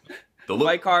 Wheels, the look,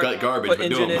 buy car, garbage, put but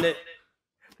engine do 'em. in it.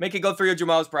 Make it go 300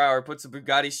 miles per hour. Put some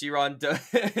Bugatti Chiron. Dude,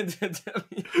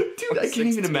 I can't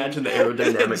even imagine the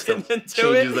aerodynamics of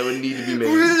changes that would need to be made.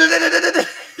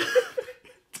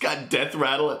 It's got death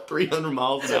rattle at 300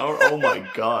 miles an hour. Oh my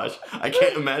gosh, I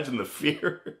can't imagine the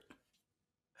fear.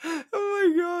 Oh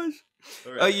my gosh.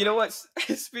 Right. You know what?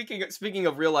 Speaking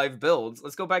of real life builds,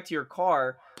 let's go back to your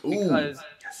car because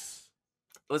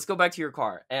let's go back to your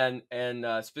car and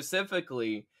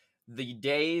specifically the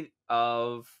day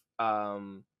of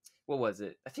what was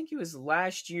it? I think it was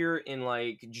last year in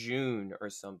like June or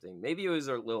something. Maybe it was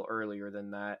a little earlier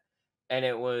than that. And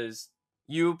it was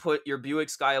you put your Buick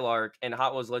Skylark and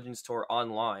Hot Wheels Legends Tour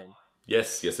online.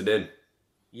 Yes, I did.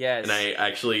 Yes. And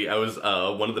I was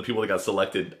one of the people that got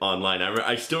selected online.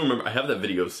 I still remember, I have that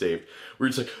video saved, where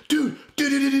it's like, dude,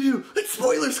 it's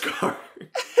Spoilerz car.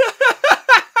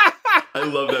 I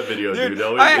love that video, dude. It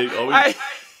always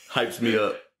hypes me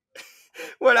up.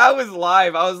 When I was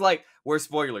live, I was like, where's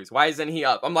Spoilerz? Why isn't he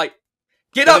up? I'm like,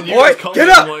 get up, boy! Get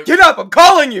up! Like, get up! I'm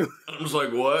calling you! I'm just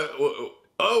like, what?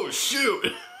 Oh,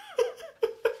 shoot!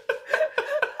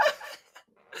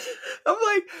 I'm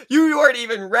like, you weren't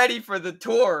even ready for the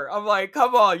tour. I'm like,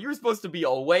 come on, you were supposed to be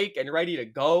awake and ready to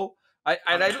go. I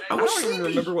don't even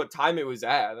remember what time it was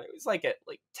at. It was like at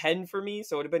like 10 for me,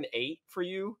 so it would have been 8 for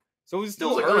you. So it was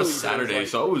still early. It was Saturday,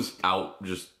 so I was out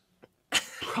just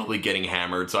probably getting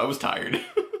hammered, so I was tired.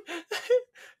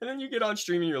 And then you get on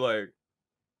stream and you're like,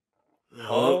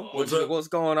 "Oh, what's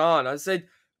going on?" I said,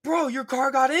 "Bro, your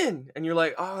car got in," and you're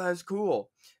like, "Oh, that's cool."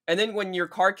 And then when your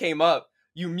car came up,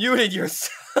 you muted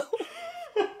yourself.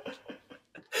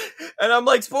 And I'm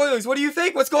like, "Spoilerz, what do you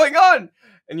think? What's going on?"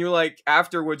 And you're like,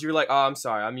 afterwards, you're like, "Oh, I'm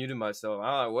sorry, I muted myself.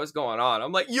 I don't know what's going on."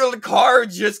 I'm like, "Your car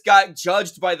just got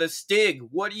judged by the Stig.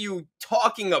 What are you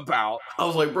talking about?" I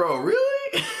was like, "Bro,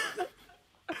 really?"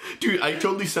 Dude, I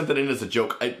totally sent that in as a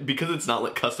joke. Because it's not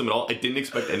like custom at all, I didn't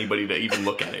expect anybody to even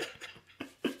look at it.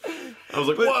 I was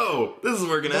like, whoa, this is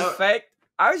working out.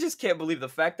 I just can't believe the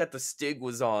fact that the Stig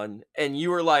was on, and you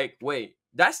were like, wait,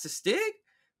 that's the Stig?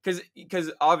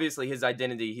 Because obviously his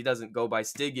identity, he doesn't go by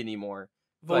Stig anymore.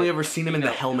 I've only ever seen him in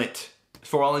the helmet.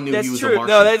 For all I knew, he was true. a Martian.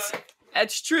 No,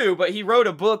 that's true, but he wrote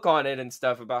a book on it and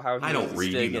stuff about how he I don't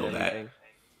read, Stig you know and that. everything.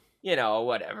 You know,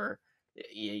 whatever.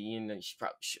 You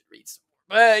probably should read some.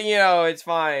 But, it's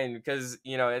fine, because,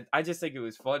 I just think it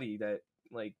was funny that,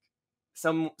 like,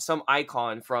 some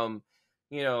icon from,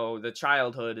 the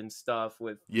childhood and stuff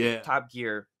with Top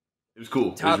Gear. It was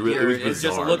cool. Top it was Gear bizarre, is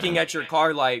just looking at your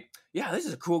car like, yeah, this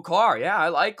is a cool car. Yeah, I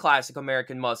like classic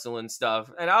American muscle and stuff.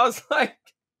 And I was like,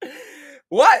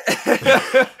 what?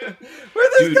 Where'd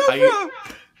this come from?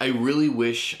 I really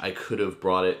wish I could have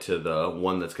brought it to the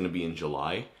one that's going to be in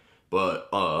July. But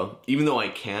even though I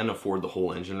can afford the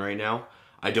whole engine right now,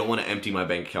 I don't want to empty my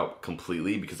bank account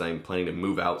completely because I'm planning to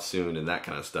move out soon and that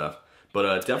kind of stuff.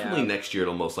 But definitely next year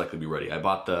it'll most likely be ready.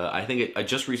 I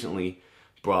just recently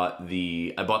bought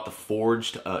the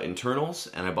forged internals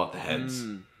and I bought the heads.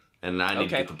 And I need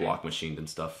to get the block machined and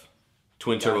stuff.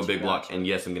 Twin turbo big block, and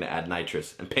yes, I'm going to add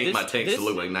nitrous and paint my tanks to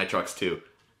look like Nitrox too.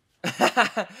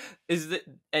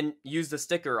 And use the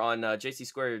sticker on JayCee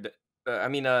Squared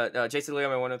JayCee Leo,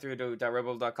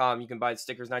 103.rebel.com. You can buy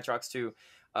stickers, Nitrox too.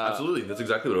 Absolutely, that's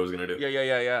exactly what I was gonna do.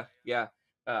 Yeah.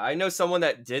 I know someone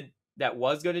that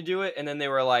was gonna do it, and then they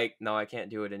were like, "No, I can't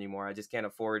do it anymore. I just can't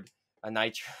afford a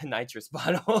nitrous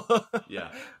bottle."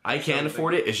 Yeah, I can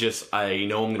afford it. It's just I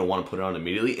know I'm gonna want to put it on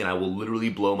immediately, and I will literally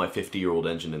blow my 50-year-old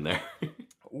engine in there.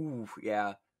 Ooh,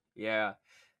 yeah.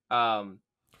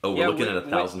 Oh, we're looking at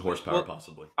 1,000 horsepower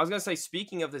possibly. I was gonna say,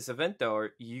 speaking of this event though,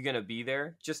 are you gonna be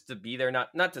there just to be there,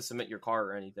 not to submit your car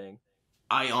or anything?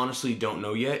 I honestly don't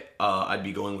know yet. I'd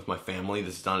be going with my family.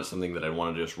 This is not something that I'd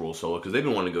want to just roll solo because they've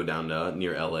been wanting to go down to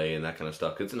near LA and that kind of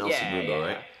stuff. It's in El Segundo,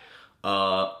 right?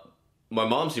 My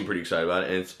mom seemed pretty excited about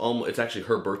it, and it's actually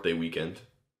her birthday weekend.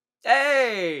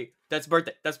 Hey, that's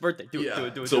birthday. Do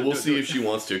it. So we'll see if she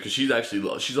wants to, because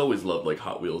she's always loved like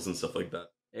Hot Wheels and stuff like that.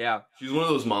 Yeah, she's one of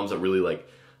those moms that really like.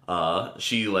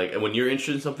 When you're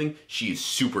interested in something, she's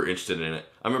super interested in it.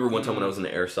 I remember one time when I was in the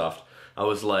airsoft, I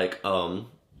was like, I'm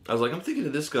thinking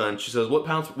of this gun. She says,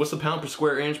 what's the pound per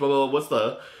square inch? Blah, blah,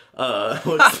 blah.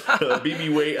 What's the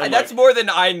BB weight? That's more than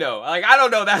I know. Like, I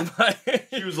don't know that much.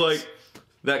 She was like,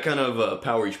 that kind of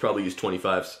power, you should probably use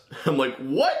 25s. I'm like,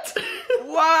 what?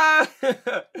 What?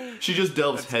 She just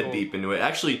delves head deep into it.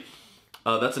 Actually,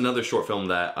 that's another short film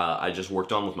that I just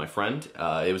worked on with my friend.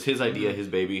 It was his idea, his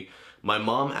baby. My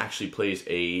mom actually plays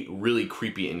a really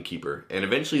creepy innkeeper, and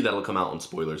eventually that'll come out on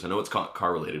Spoilerz. I know it's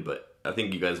car related, but I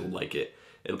think you guys will like it.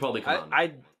 It'll probably come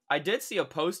out. I did see a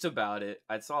post about it.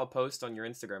 I saw a post on your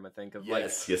Instagram, I think, of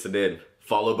yes, I did.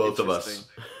 Follow both of us.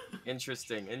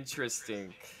 Interesting.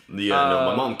 Yeah, no,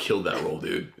 my mom killed that role,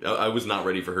 dude. I was not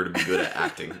ready for her to be good at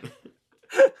acting.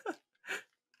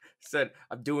 Said,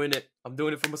 I'm doing it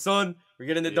for my son. We're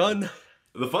getting it done.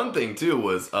 The fun thing too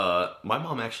was my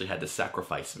mom actually had to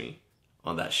sacrifice me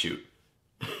on that shoot.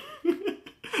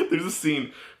 There's a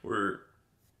scene where,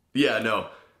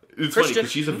 it's funny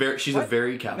because she's a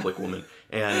very Catholic woman,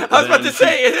 and I was about to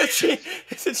say, isn't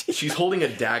she? She's holding a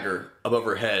dagger above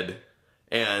her head,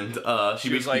 and she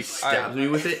basically stabs me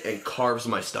with it and carves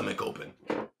my stomach open.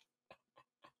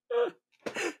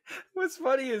 What's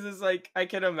funny is like I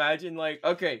can imagine, like,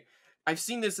 okay, I've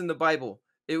seen this in the Bible.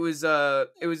 It was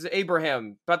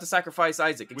Abraham about to sacrifice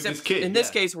Isaac. Except in this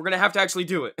case, we're gonna have to actually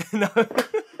do it.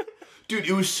 Dude,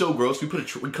 it was so gross. We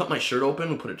cut my shirt open.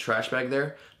 We put a trash bag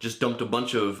there. Just dumped a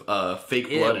bunch of fake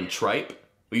blood and tripe.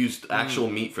 We used actual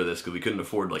meat for this because we couldn't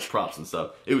afford like props and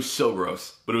stuff. It was so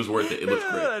gross, but it was worth it. It looks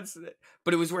great.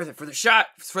 But it was worth it for the shot.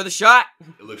 For the shot.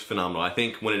 It looks phenomenal. I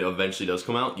think when it eventually does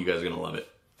come out, you guys are gonna love it.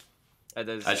 I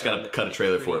just gotta cut a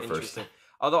trailer for it first.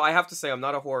 Although I have to say I'm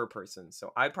not a horror person,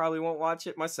 so I probably won't watch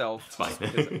it myself. It's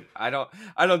fine. I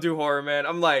don't do horror, man.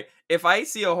 I'm like, if I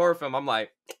see a horror film, I'm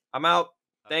like, I'm out.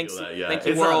 Thanks, thank you,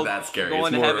 it's world. Not that scary.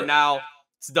 Going to heaven now.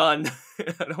 It's done.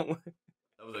 That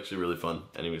was actually really fun.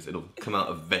 Anyways, it'll come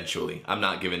out eventually. I'm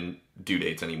not giving due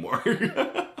dates anymore.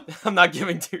 I'm not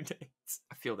giving due dates.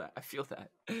 I feel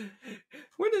that.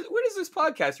 When is this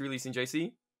podcast releasing,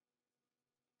 JayCee?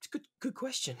 It's a good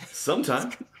question.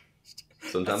 Sometimes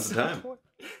the time.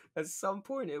 At some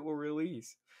point it will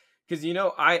release. Because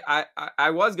I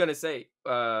was gonna say,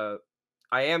 I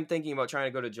am thinking about trying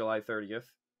to go to July 30th.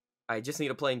 I just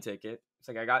need a plane ticket. It's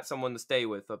like I got someone to stay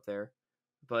with up there.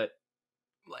 But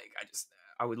like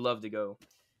I would love to go.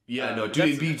 Yeah, no, dude,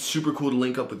 it'd be super cool to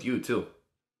link up with you too.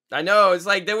 I know, it's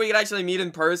like then we could actually meet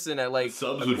in person at like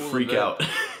subs would freak out.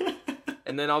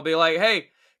 And then I'll be like, hey,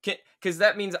 because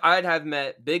that means I'd have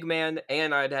met Big Man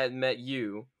and I'd have met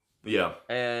you. Yeah.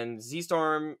 And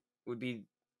Z-Storm would be,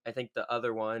 I think, the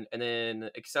other one. And then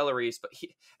Acceleracers. But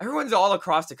everyone's all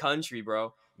across the country,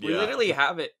 bro. We literally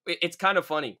have it. It's kind of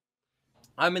funny.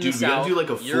 I'm in the South. We gotta do like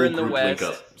a full in the West.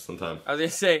 Link up sometime. I was going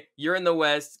to say, you're in the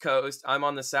West Coast. I'm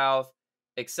on the South.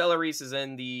 Acceleracers is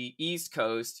in the East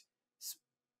Coast.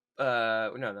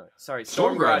 Sorry.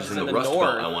 Storm Garage is in the Rust Belt,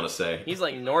 I want to say. He's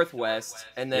like Northwest.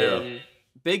 And then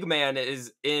Big Man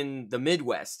is in the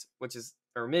Midwest,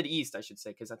 or Mid-East, I should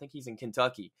say, because I think he's in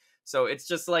Kentucky. So it's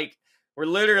just like, we're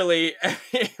literally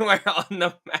everywhere on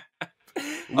the map.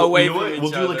 Away from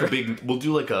each other. We'll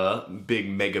do like a big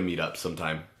mega meetup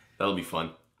sometime. That'll be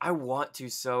fun. I want to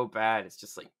so bad. It's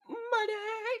just like, money!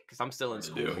 Because I'm still in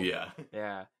school.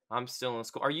 Yeah, I'm still in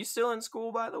school. Are you still in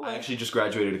school, by the way? I actually just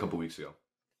graduated a couple weeks ago.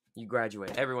 You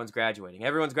graduate. Everyone's graduating.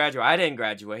 I didn't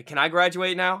graduate. Can I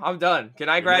graduate now? I'm done. Can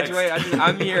I graduate?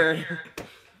 I'm here.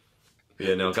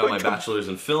 Yeah, no, got my bachelor's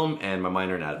in film and my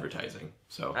minor in advertising.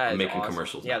 So I'm making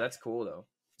commercials. Yeah, that's cool though.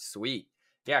 Sweet.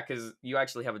 Yeah, because you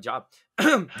actually have a job.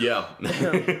 Yeah.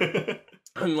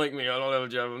 Unlike me, I don't have a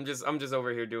job. I'm just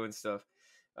over here doing stuff.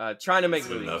 Trying to make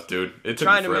movies. Enough, dude. It took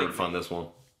me forever to find this one.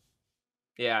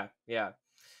 Yeah.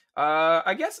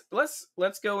 I guess let's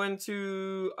go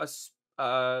into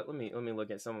let me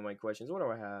look at some of my questions. What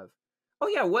do I have? Oh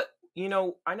yeah, what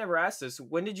I never asked this.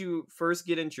 When did you first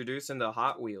get introduced into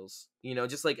Hot Wheels?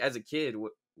 Just like as a kid,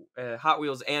 Hot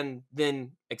Wheels and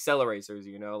then Acceleracers.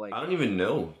 Like I don't even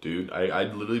know, dude.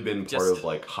 I'd literally been part just of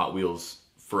like Hot Wheels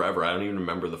forever. I don't even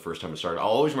remember the first time it started. I'll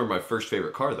always remember my first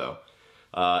favorite car though.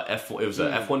 It was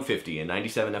a F-150, a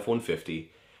 97 F-150,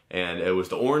 and it was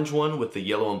the orange one with the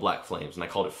yellow and black flames, and I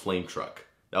called it Flame Truck.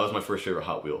 That was my first favorite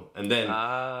Hot Wheel. And then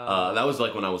that was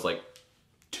like when I was like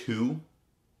 2.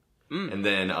 And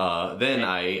then I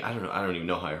don't know, I don't even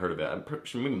know how I heard of it. I'm pretty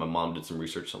sure maybe my mom did some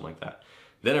research, something like that.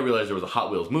 Then I realized there was a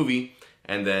Hot Wheels movie,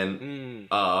 and then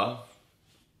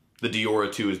the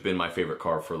Diora 2 has been my favorite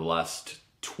car for the last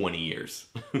 20 years.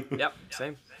 Yep,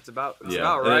 same. It's about And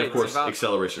right. then, of course,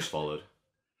 Acceleracers followed.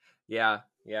 Yeah.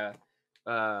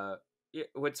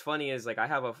 What's funny is like I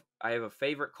have a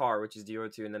favorite car, which is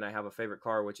Diora 2, and then I have a favorite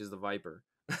car, which is the Viper.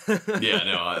 Yeah,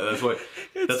 no,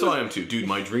 that's why I am too, dude.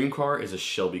 My dream car is a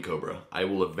Shelby Cobra. I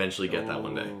will eventually get that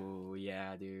one day. Oh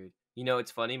yeah, dude.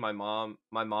 It's funny. My mom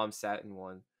sat in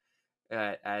one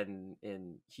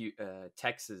in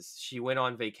Texas. She went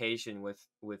on vacation with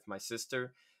my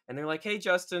sister, and they're like, "Hey,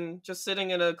 Justin, just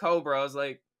sitting in a Cobra." I was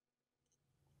like,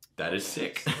 that is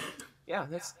sick. Yeah,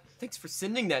 thanks for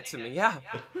sending that to me. Yeah,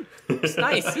 it's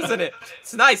nice, isn't it?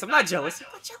 It's nice. I'm not jealous.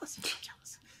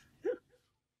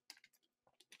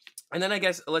 And then I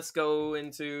guess let's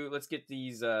get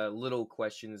these little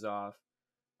questions off.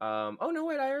 Oh no,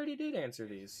 wait, I already did answer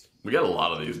these. We got a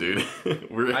lot of these, dude.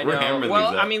 we're hammering these up.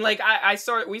 Well, I mean, like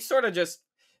we sort of just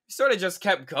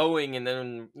kept going, and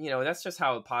then that's just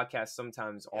how podcasts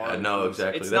sometimes are. Yeah, no,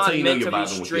 exactly. It's that's not how you meant know to you're be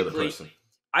vibing with the other person.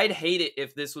 I'd hate it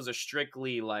if this was a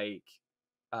strictly like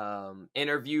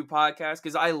interview podcast,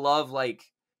 because I love like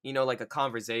a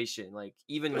conversation, like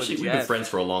even Especially with we've Jeff. been friends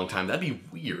for a long time. That'd be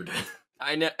weird.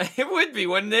 I know it would be,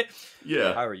 wouldn't it?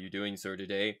 Yeah. How are you doing, sir,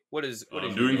 today?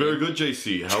 I'm doing very good,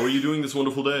 JayCee. How are you doing this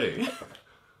wonderful day?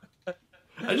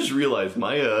 I just realized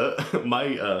my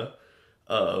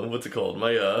what's it called?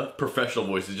 My professional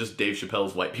voice is just Dave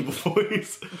Chappelle's white people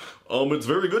voice. It's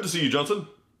very good to see you, Johnson.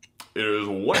 It is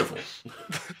wonderful.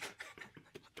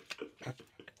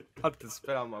 I'll have to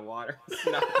spit on my water.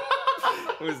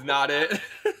 It was not it.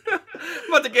 I'm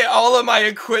about to get all of my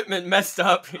equipment messed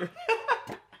up here.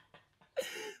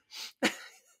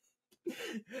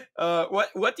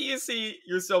 What do you see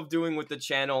yourself doing with the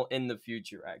channel in the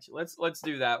future? Actually, let's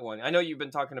do that one. I know you've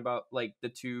been talking about like the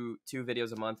two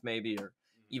videos a month, maybe, or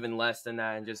even less than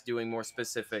that, and just doing more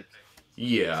specific.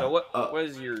 Yeah. So what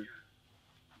is your?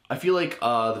 I feel like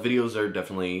the videos are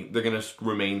they're gonna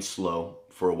remain slow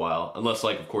for a while, unless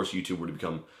like of course YouTube were to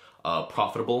become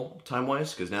profitable time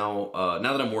wise. Because now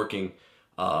that I'm working,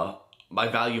 I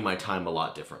value my time a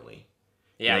lot differently.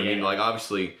 Yeah, you know what I mean? Like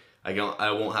obviously. I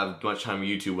won't have much time on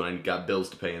YouTube when I got bills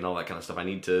to pay and all that kind of stuff. I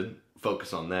need to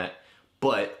focus on that.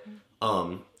 But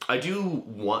I do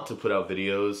want to put out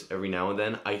videos every now and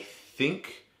then. I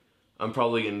think I'm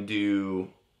probably gonna do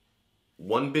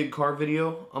one big car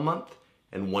video a month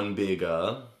and one big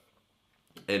like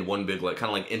kind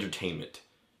of like entertainment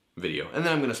video. And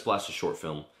then I'm gonna splash a short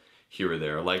film here or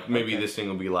there. Like maybe this thing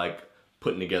will be like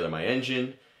putting together my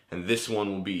engine, and this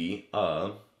one will be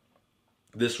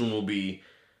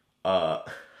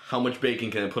how much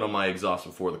bacon can I put on my exhaust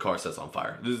before the car sets on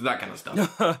fire? This is that kind of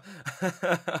stuff.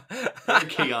 Very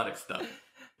chaotic stuff.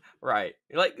 Right.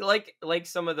 Like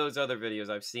some of those other videos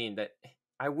I've seen that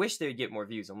I wish they'd get more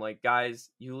views. I'm like,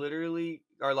 guys, you literally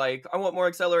are like, I want more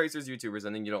Acceleracers YouTubers,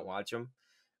 and then you don't watch them.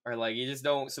 Or like, you just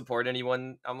don't support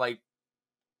anyone. I'm like,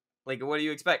 what do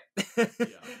you expect?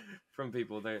 From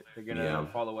people? They're gonna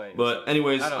fall away. But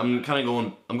anyways, I'm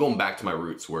going back to my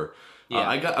roots where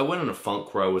I went in a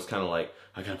funk where I was kind of like,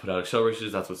 I gotta put out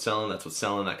Acceleracers, that's what's selling,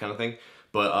 that kind of thing.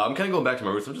 But I'm kind of going back to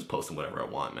my roots. I'm just posting whatever I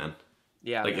want, man.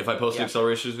 Yeah. Like if I post an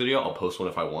Acceleracers video, I'll post one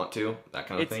if I want to, that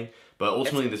kind of thing. But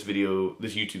ultimately, this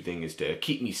YouTube thing is to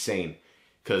keep me sane,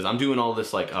 because I'm doing all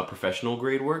this like professional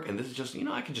grade work, and this is just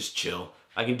I can just chill.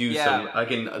 I can do the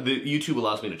YouTube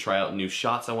allows me to try out new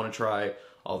shots I want to try,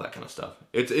 all that kind of stuff.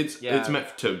 It's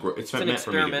meant to grow. It's meant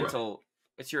for me to grow.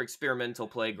 It's your experimental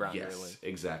playground. Yes, really.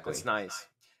 Exactly. That's nice.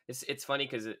 It's funny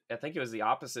because I think it was the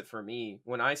opposite for me.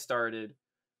 When I started,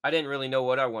 I didn't really know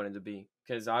what I wanted to be,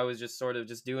 because I was just sort of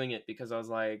just doing it because I was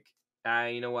like,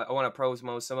 you know what, I want to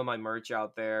promote some of my merch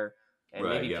out there, and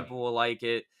maybe people will like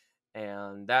it,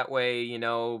 and that way,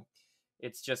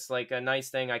 it's just like a nice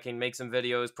thing. I can make some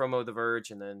videos, promote the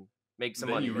merch, and then make some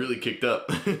money. You really kicked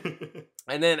up.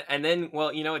 and then,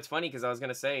 well, it's funny because I was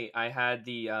gonna say I had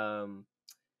the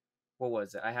what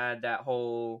was it? I had that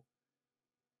whole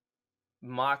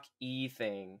Mach E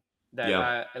thing that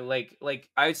Yeah.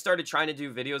 I started trying to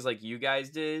do videos like you guys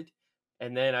did,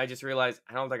 and then I just realized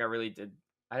I don't think I really did.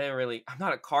 I'm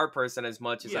not a car person as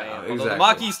much as I Yeah, am. Although the exactly.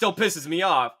 Mach E still pisses me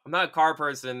off. I'm not a car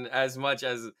person as much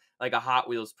as like a Hot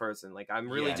Wheels person. Like I'm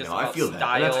really just I about feel that.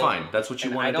 style. And that's fine. That's what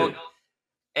you want to do.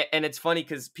 And it's funny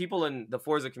because people in the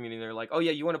Forza community, they're like, oh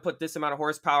yeah, you want to put this amount of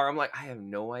horsepower? I'm like, I have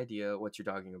no idea what you're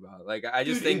talking about. Like, I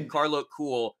just think car look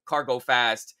cool, car go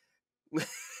fast.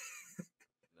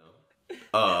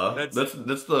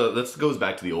 That's goes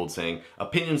back to the old saying,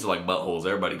 opinions are like buttholes,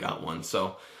 everybody got one.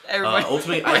 So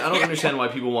ultimately, I don't understand why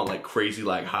people want like crazy,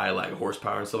 like high, like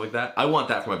horsepower and stuff like that. I want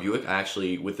that for my Buick. I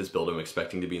actually, with this build, I'm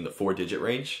expecting to be in the 4-digit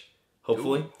range,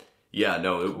 hopefully. Ooh. Yeah,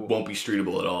 no, it won't be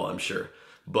streetable at all, I'm sure.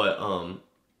 But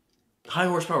high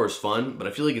horsepower is fun, but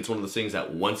I feel like it's one of those things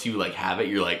that once you like have it,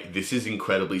 you're like, this is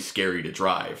incredibly scary to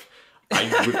drive.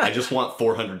 I just want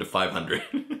 400 to 500.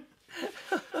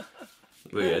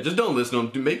 But yeah, just don't listen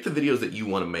to them. Make the videos that you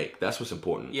want to make. That's what's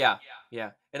important. Yeah.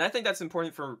 And I think that's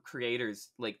important for creators,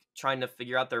 like trying to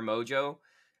figure out their mojo.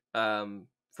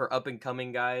 For up and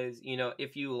coming guys, you know,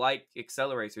 if you like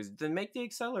Acceleracers, then make the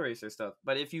Acceleracer stuff.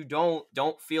 But if you don't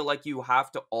feel like you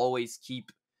have to always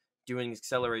keep doing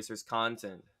Acceleracers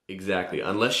content. Exactly.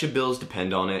 Unless your bills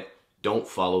depend on it, don't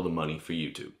follow the money for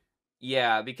YouTube.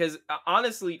 Yeah, because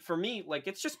honestly, for me, like,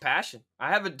 it's just passion. I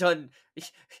haven't done...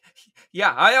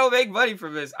 Yeah, I don't make money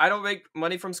from this. I don't make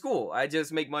money from school. I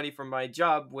just make money from my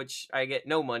job, which I get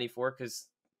no money for because,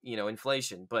 you know,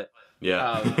 inflation. But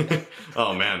yeah.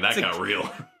 Oh, man, that got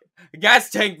real.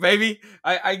 Gas tank, baby.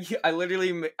 I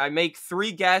literally... I make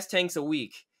 3 gas tanks a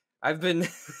week. I've been...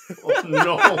 Oh,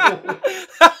 no.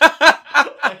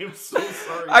 I am so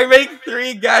sorry. I make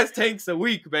 3 gas tanks a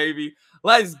week, baby.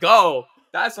 Let's go.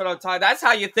 That's what I'm talking. That's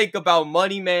how you think about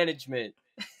money management.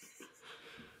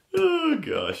 Oh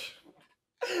gosh.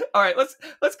 All right,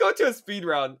 let's go to a speed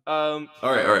round. All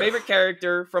right. Favorite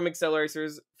character from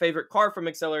Acceleracers, favorite car from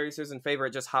Acceleracers, and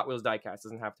favorite just Hot Wheels diecast.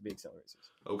 Doesn't have to be Acceleracers.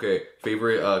 Okay,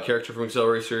 favorite character from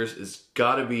Acceleracers is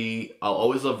gotta be. I'll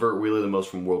always love Vert Wheeler the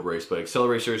most from World Race, but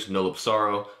Acceleracers, No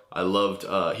Lopsaro. I loved.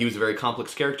 He was a very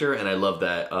complex character, and I loved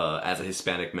that as a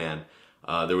Hispanic man,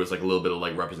 there was like a little bit of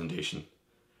like representation.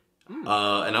 And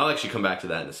I'll actually come back to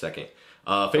that in a second.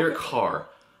 Favorite car.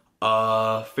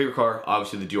 Favorite car,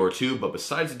 obviously the Dior 2, but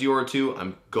besides the Dior 2,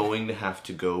 I'm going to have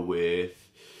to go with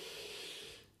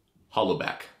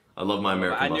Hollowback. I love my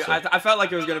American Muscle. I felt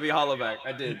like it was going to be Hollowback.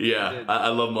 I did. Yeah, I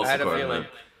love muscle cars, man.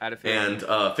 I had a feeling.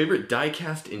 And favorite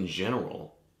diecast in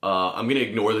general. I'm going to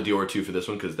ignore the Dior 2 for this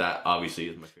one because that obviously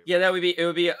is my favorite. Yeah, it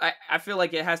would be, I feel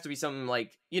like it has to be something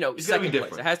like, you know, it's second be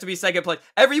place. It has to be second place.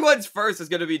 Everyone's first is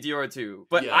going to be Dior 2,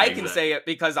 but yeah, I can say it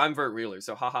because I'm Vert Wheeler,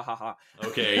 so ha ha ha ha.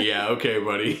 Okay, yeah, okay,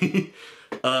 buddy.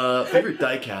 Favorite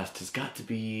diecast has got to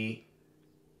be,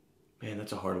 man,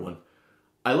 that's a hard one.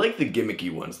 I like the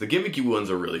gimmicky ones. The gimmicky ones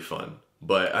are really fun,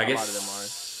 but I guess a lot of them are.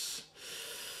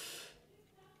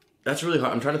 That's really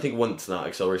hard. I'm trying to think one that's not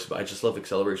Acceleracers, but I just love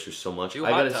Acceleracers so much.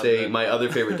 I gotta say, my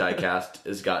other favorite diecast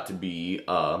has got to be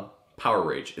Power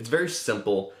Rage. It's very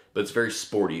simple, but it's very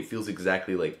sporty. It feels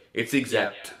exactly like, it's the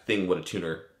exact thing what a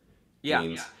tuner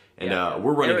means. And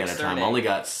we're running out of time. I only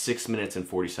got 6 minutes and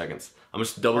 40 seconds. I'm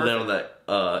just double down on that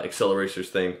Acceleracers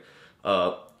thing.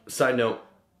 Side note,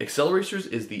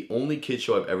 Acceleracers is the only kid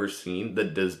show I've ever seen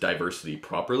that does diversity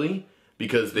properly.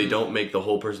 Because they don't make the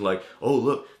whole person like, oh,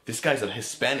 look, this guy's a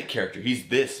Hispanic character. He's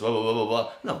this, blah, blah, blah, blah,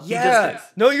 blah. No, he does this.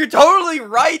 No, you're totally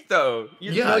right, though.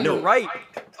 You're right.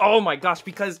 Oh, my gosh,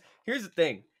 because here's the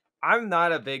thing. I'm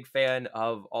not a big fan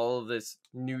of all of this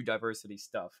new diversity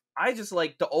stuff. I just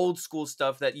like the old school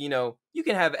stuff that, you know, you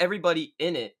can have everybody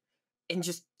in it and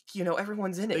just, you know,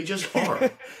 everyone's in it. They just are.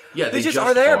 Yeah, they just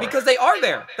are there because they are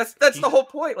there. That's the whole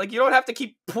point. Like, you don't have to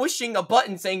keep pushing a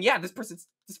button saying, yeah, this person's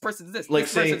this. Like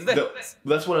saying,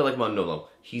 that's what I like about Nolo.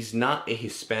 He's not a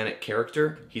Hispanic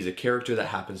character. He's a character that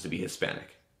happens to be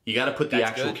Hispanic. You got to put the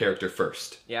actual character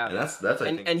first. Yeah, and that's I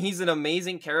think. And he's an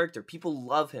amazing character. People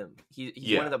love him.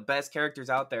 He's one of the best characters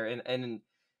out there. And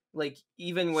like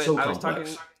even when I was talking,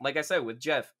 like I said, with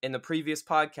Jeff in the previous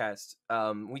podcast,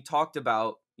 we talked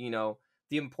about, you know,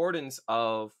 the importance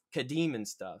of Kadeem and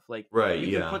stuff. Like,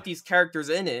 you can put these characters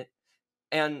in it,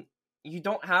 and you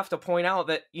don't have to point out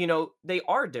that, you know, they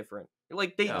are different.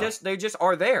 Like, they just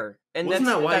are there. And wasn't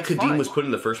that why Kadeem was put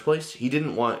in the first place? He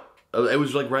didn't want... it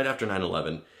was like right after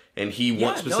 9/11. And he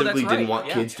specifically didn't want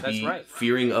kids to be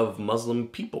fearing of Muslim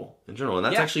people in general. And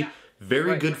that's actually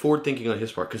very good forward thinking on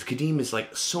his part. Because Kadeem is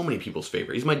like so many people's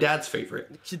favorite. He's my dad's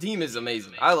favorite. Kadeem is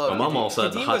amazing. I love my mom also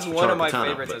Kadeem was one of my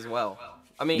favorites as well.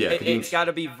 I mean, it's got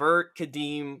to be Vert,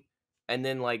 Kadeem, and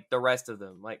then like the rest of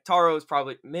them. Like Taro's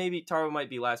probably Taro might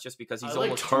be last just because he's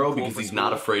almost Taro too cool because he's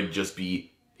not afraid to just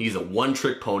be. He's a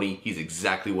one-trick pony. He's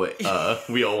exactly what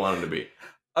we all want him to be.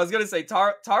 I was gonna say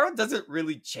Taro doesn't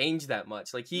really change that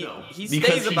much. Like he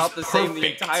stays about the same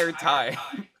the entire time,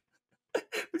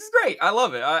 which is great. I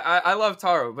love it. I love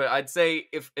Taro, but I'd say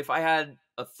if I had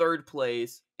a third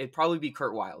place, it'd probably be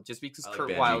Kurt Wilde, just because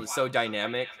Kurt Wilde is so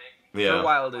dynamic. Yeah. Kurt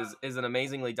Wilde is an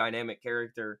amazingly dynamic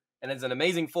character, and is an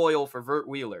amazing foil for Vert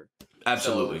Wheeler.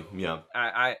 Absolutely, so, yeah.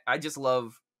 I just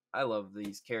love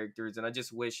these characters, and I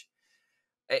just wish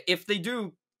if they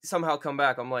do somehow come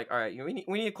back, I'm like, all right, we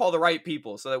need to call the right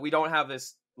people so that we don't have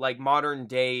this like modern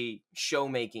day show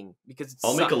making, because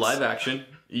I'll make a live action.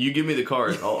 You give me the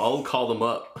card, I'll call them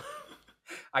up.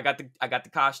 I got the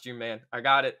costume, man. I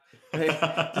got it.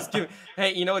 Just give.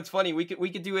 Hey, you know it's funny. We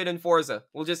could do it in Forza.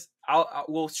 We'll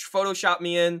Photoshop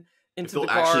me into the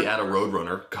car. Actually add a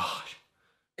Roadrunner. Gosh,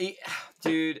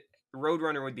 dude,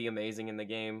 Roadrunner would be amazing in the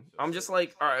game. I'm just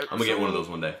like, all right. I'm gonna get one of those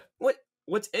one day.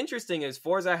 What's interesting is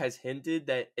Forza has hinted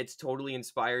that it's totally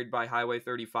inspired by Highway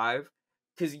 35,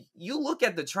 because you look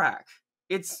at the track.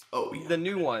 It's the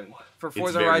new one for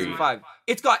Forza Horizon 5.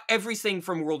 It's got everything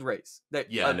from World Race.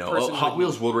 Hot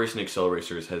Wheels World Race and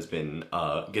Acceleracers has been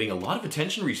getting a lot of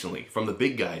attention recently from the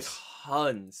big guys.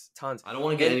 Tons. I don't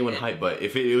want to get anyone hyped, but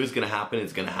if it was going to happen,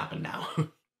 it's going to happen now.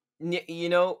 You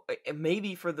know,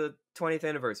 maybe for the 20th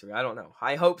anniversary. I don't know.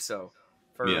 I hope so.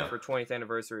 For 20th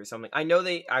anniversary or something. I know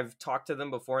I've talked to them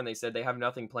before and they said they have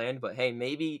nothing planned, but hey,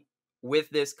 maybe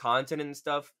with this content and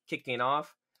stuff kicking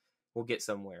off, we'll get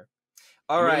somewhere.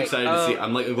 I'm really excited to see.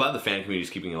 I'm glad the fan community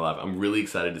is keeping it alive. I'm really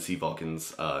excited to see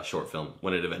Vulcan's short film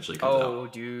when it eventually comes out. Oh,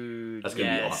 dude, that's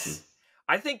gonna be awesome.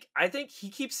 I think he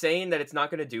keeps saying that it's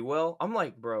not gonna do well. I'm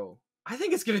like, bro, I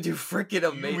think it's gonna do freaking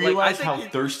amazing. You realize how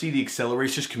thirsty the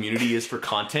Acceleracers community is for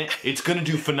content? It's gonna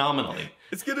do phenomenally.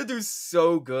 It's gonna do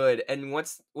so good. And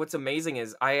what's amazing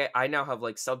is I now have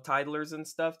like subtitlers and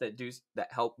stuff that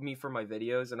help me for my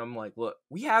videos, and I'm like, look,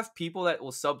 we have people that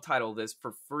will subtitle this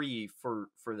for free for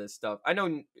this stuff. I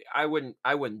know I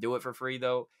wouldn't do it for free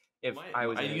though. If I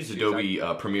use Adobe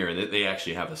Premiere, and they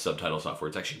actually have a subtitle software.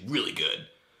 It's actually really good.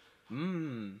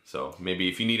 So maybe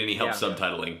if you need any help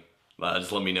subtitling,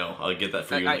 just let me know. I'll get that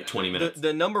for you in like 20 minutes.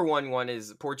 The number one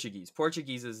is Portuguese.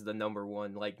 Portuguese is the number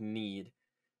one need.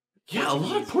 Yeah, a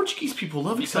lot of Portuguese people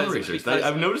love Acceleracers.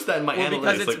 I've noticed that in my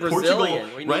analytics. Like Brazilian.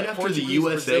 Portugal, right after the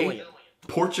USA, Brazilian.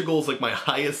 Portugal's like my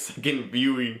highest second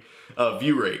view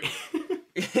rate.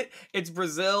 It's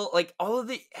Brazil, like all of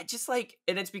the just like,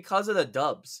 and it's because of the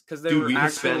dubs. Because we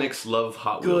Hispanics love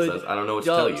Hot Wheels. I don't know what to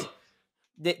tell you.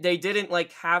 They didn't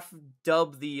like half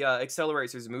dub the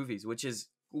Acceleracers movies, which is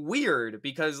weird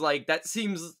because like that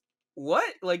seems. What?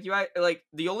 Like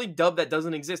the only dub that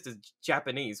doesn't exist is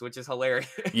Japanese, which is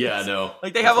hilarious. Yeah, I know.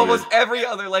 Like they have almost every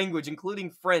other language, including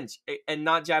French and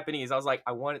not Japanese. I was like,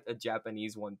 I want a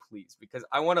Japanese one, please, because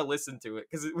I want to listen to it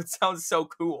because it would sound so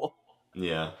cool.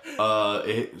 Yeah.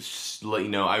 Just let you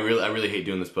know, I really hate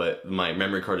doing this, but my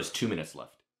memory card is 2 minutes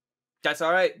left. That's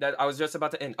all right. I was just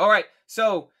about to end. All right.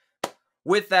 So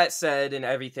with that said and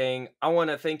everything, I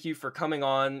want to thank you for coming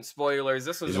on. Spoilers.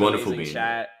 This was an amazing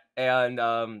chat,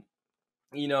 and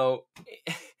you know,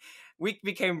 we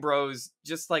became bros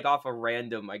just like off a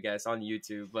random, I guess, on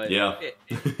YouTube. But yeah,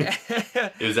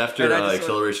 it was after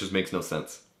Acceleracers Makes No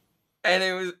Sense, and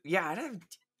it was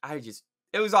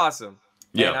it was awesome.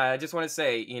 Yeah, and I just want to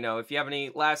say, you know, if you have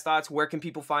any last thoughts, where can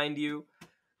people find you?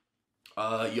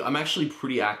 I'm actually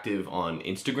pretty active on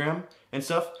Instagram and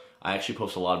stuff. I actually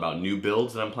post a lot about new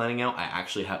builds that I'm planning out. I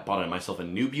actually bought myself a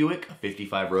new Buick, a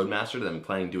 55 Roadmaster that I'm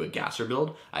planning to do a gasser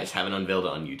build. I just haven't unveiled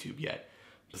it on YouTube yet.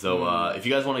 So if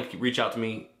you guys want to reach out to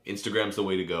me, Instagram's the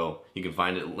way to go. You can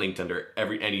find it linked under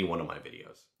any one of my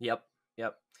videos. Yep.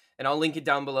 And I'll link it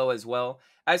down below as well.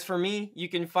 As for me, you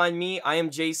can find me. I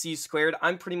am JayCee Squared.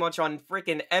 I'm pretty much on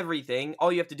freaking everything.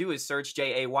 All you have to do is search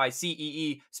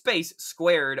JayCee space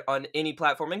squared on any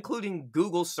platform, including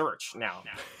Google search now,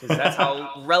 because that's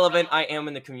how relevant I am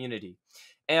in the community.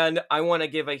 And I want to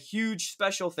give a huge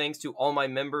special thanks to all my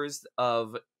members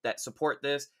that support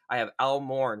this. I have Al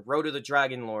Morn, Road to the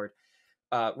Dragon Lord,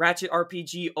 Ratchet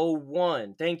RPG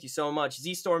 01. Thank you so much.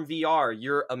 Z-Storm VR,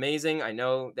 you're amazing. I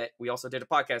know that we also did a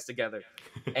podcast together.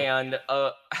 And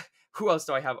who else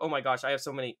do I have? Oh my gosh, I have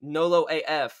so many. Nolo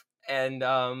AF. And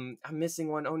I'm missing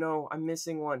one. Oh no, I'm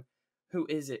missing one. Who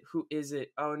is it?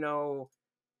 Oh no.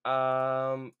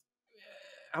 How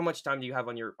much time do you have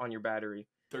on your battery?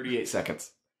 38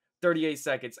 seconds. 38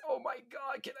 seconds. Oh my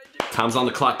god, can I do it? Time's on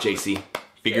the clock, JayCee.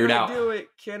 Figure it out. Can I do it?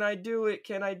 Can I do it?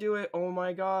 Can I do it? Oh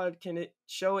my god, can it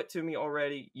show it to me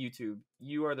already? YouTube,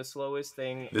 you are the slowest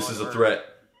thing. This on is a Earth. threat.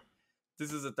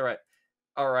 This is a threat.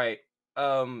 All right.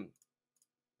 17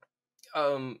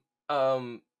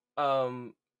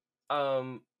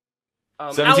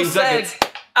 seconds.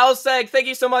 Alseg, thank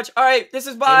you so much. All right, this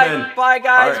is bye. Amen. Bye,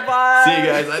 guys. All right. Bye. See you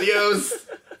guys. Adios.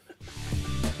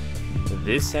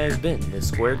 This has been the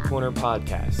Squared Corner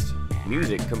Podcast.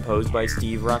 Music composed by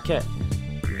Steve Rocket.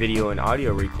 Video and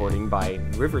audio recording by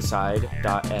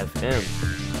Riverside.fm.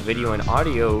 Video and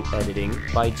audio editing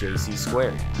by JayCee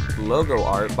Squared. Logo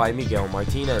art by Miguel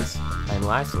Martinez. And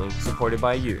lastly, supported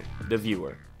by you, the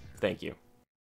viewer. Thank you.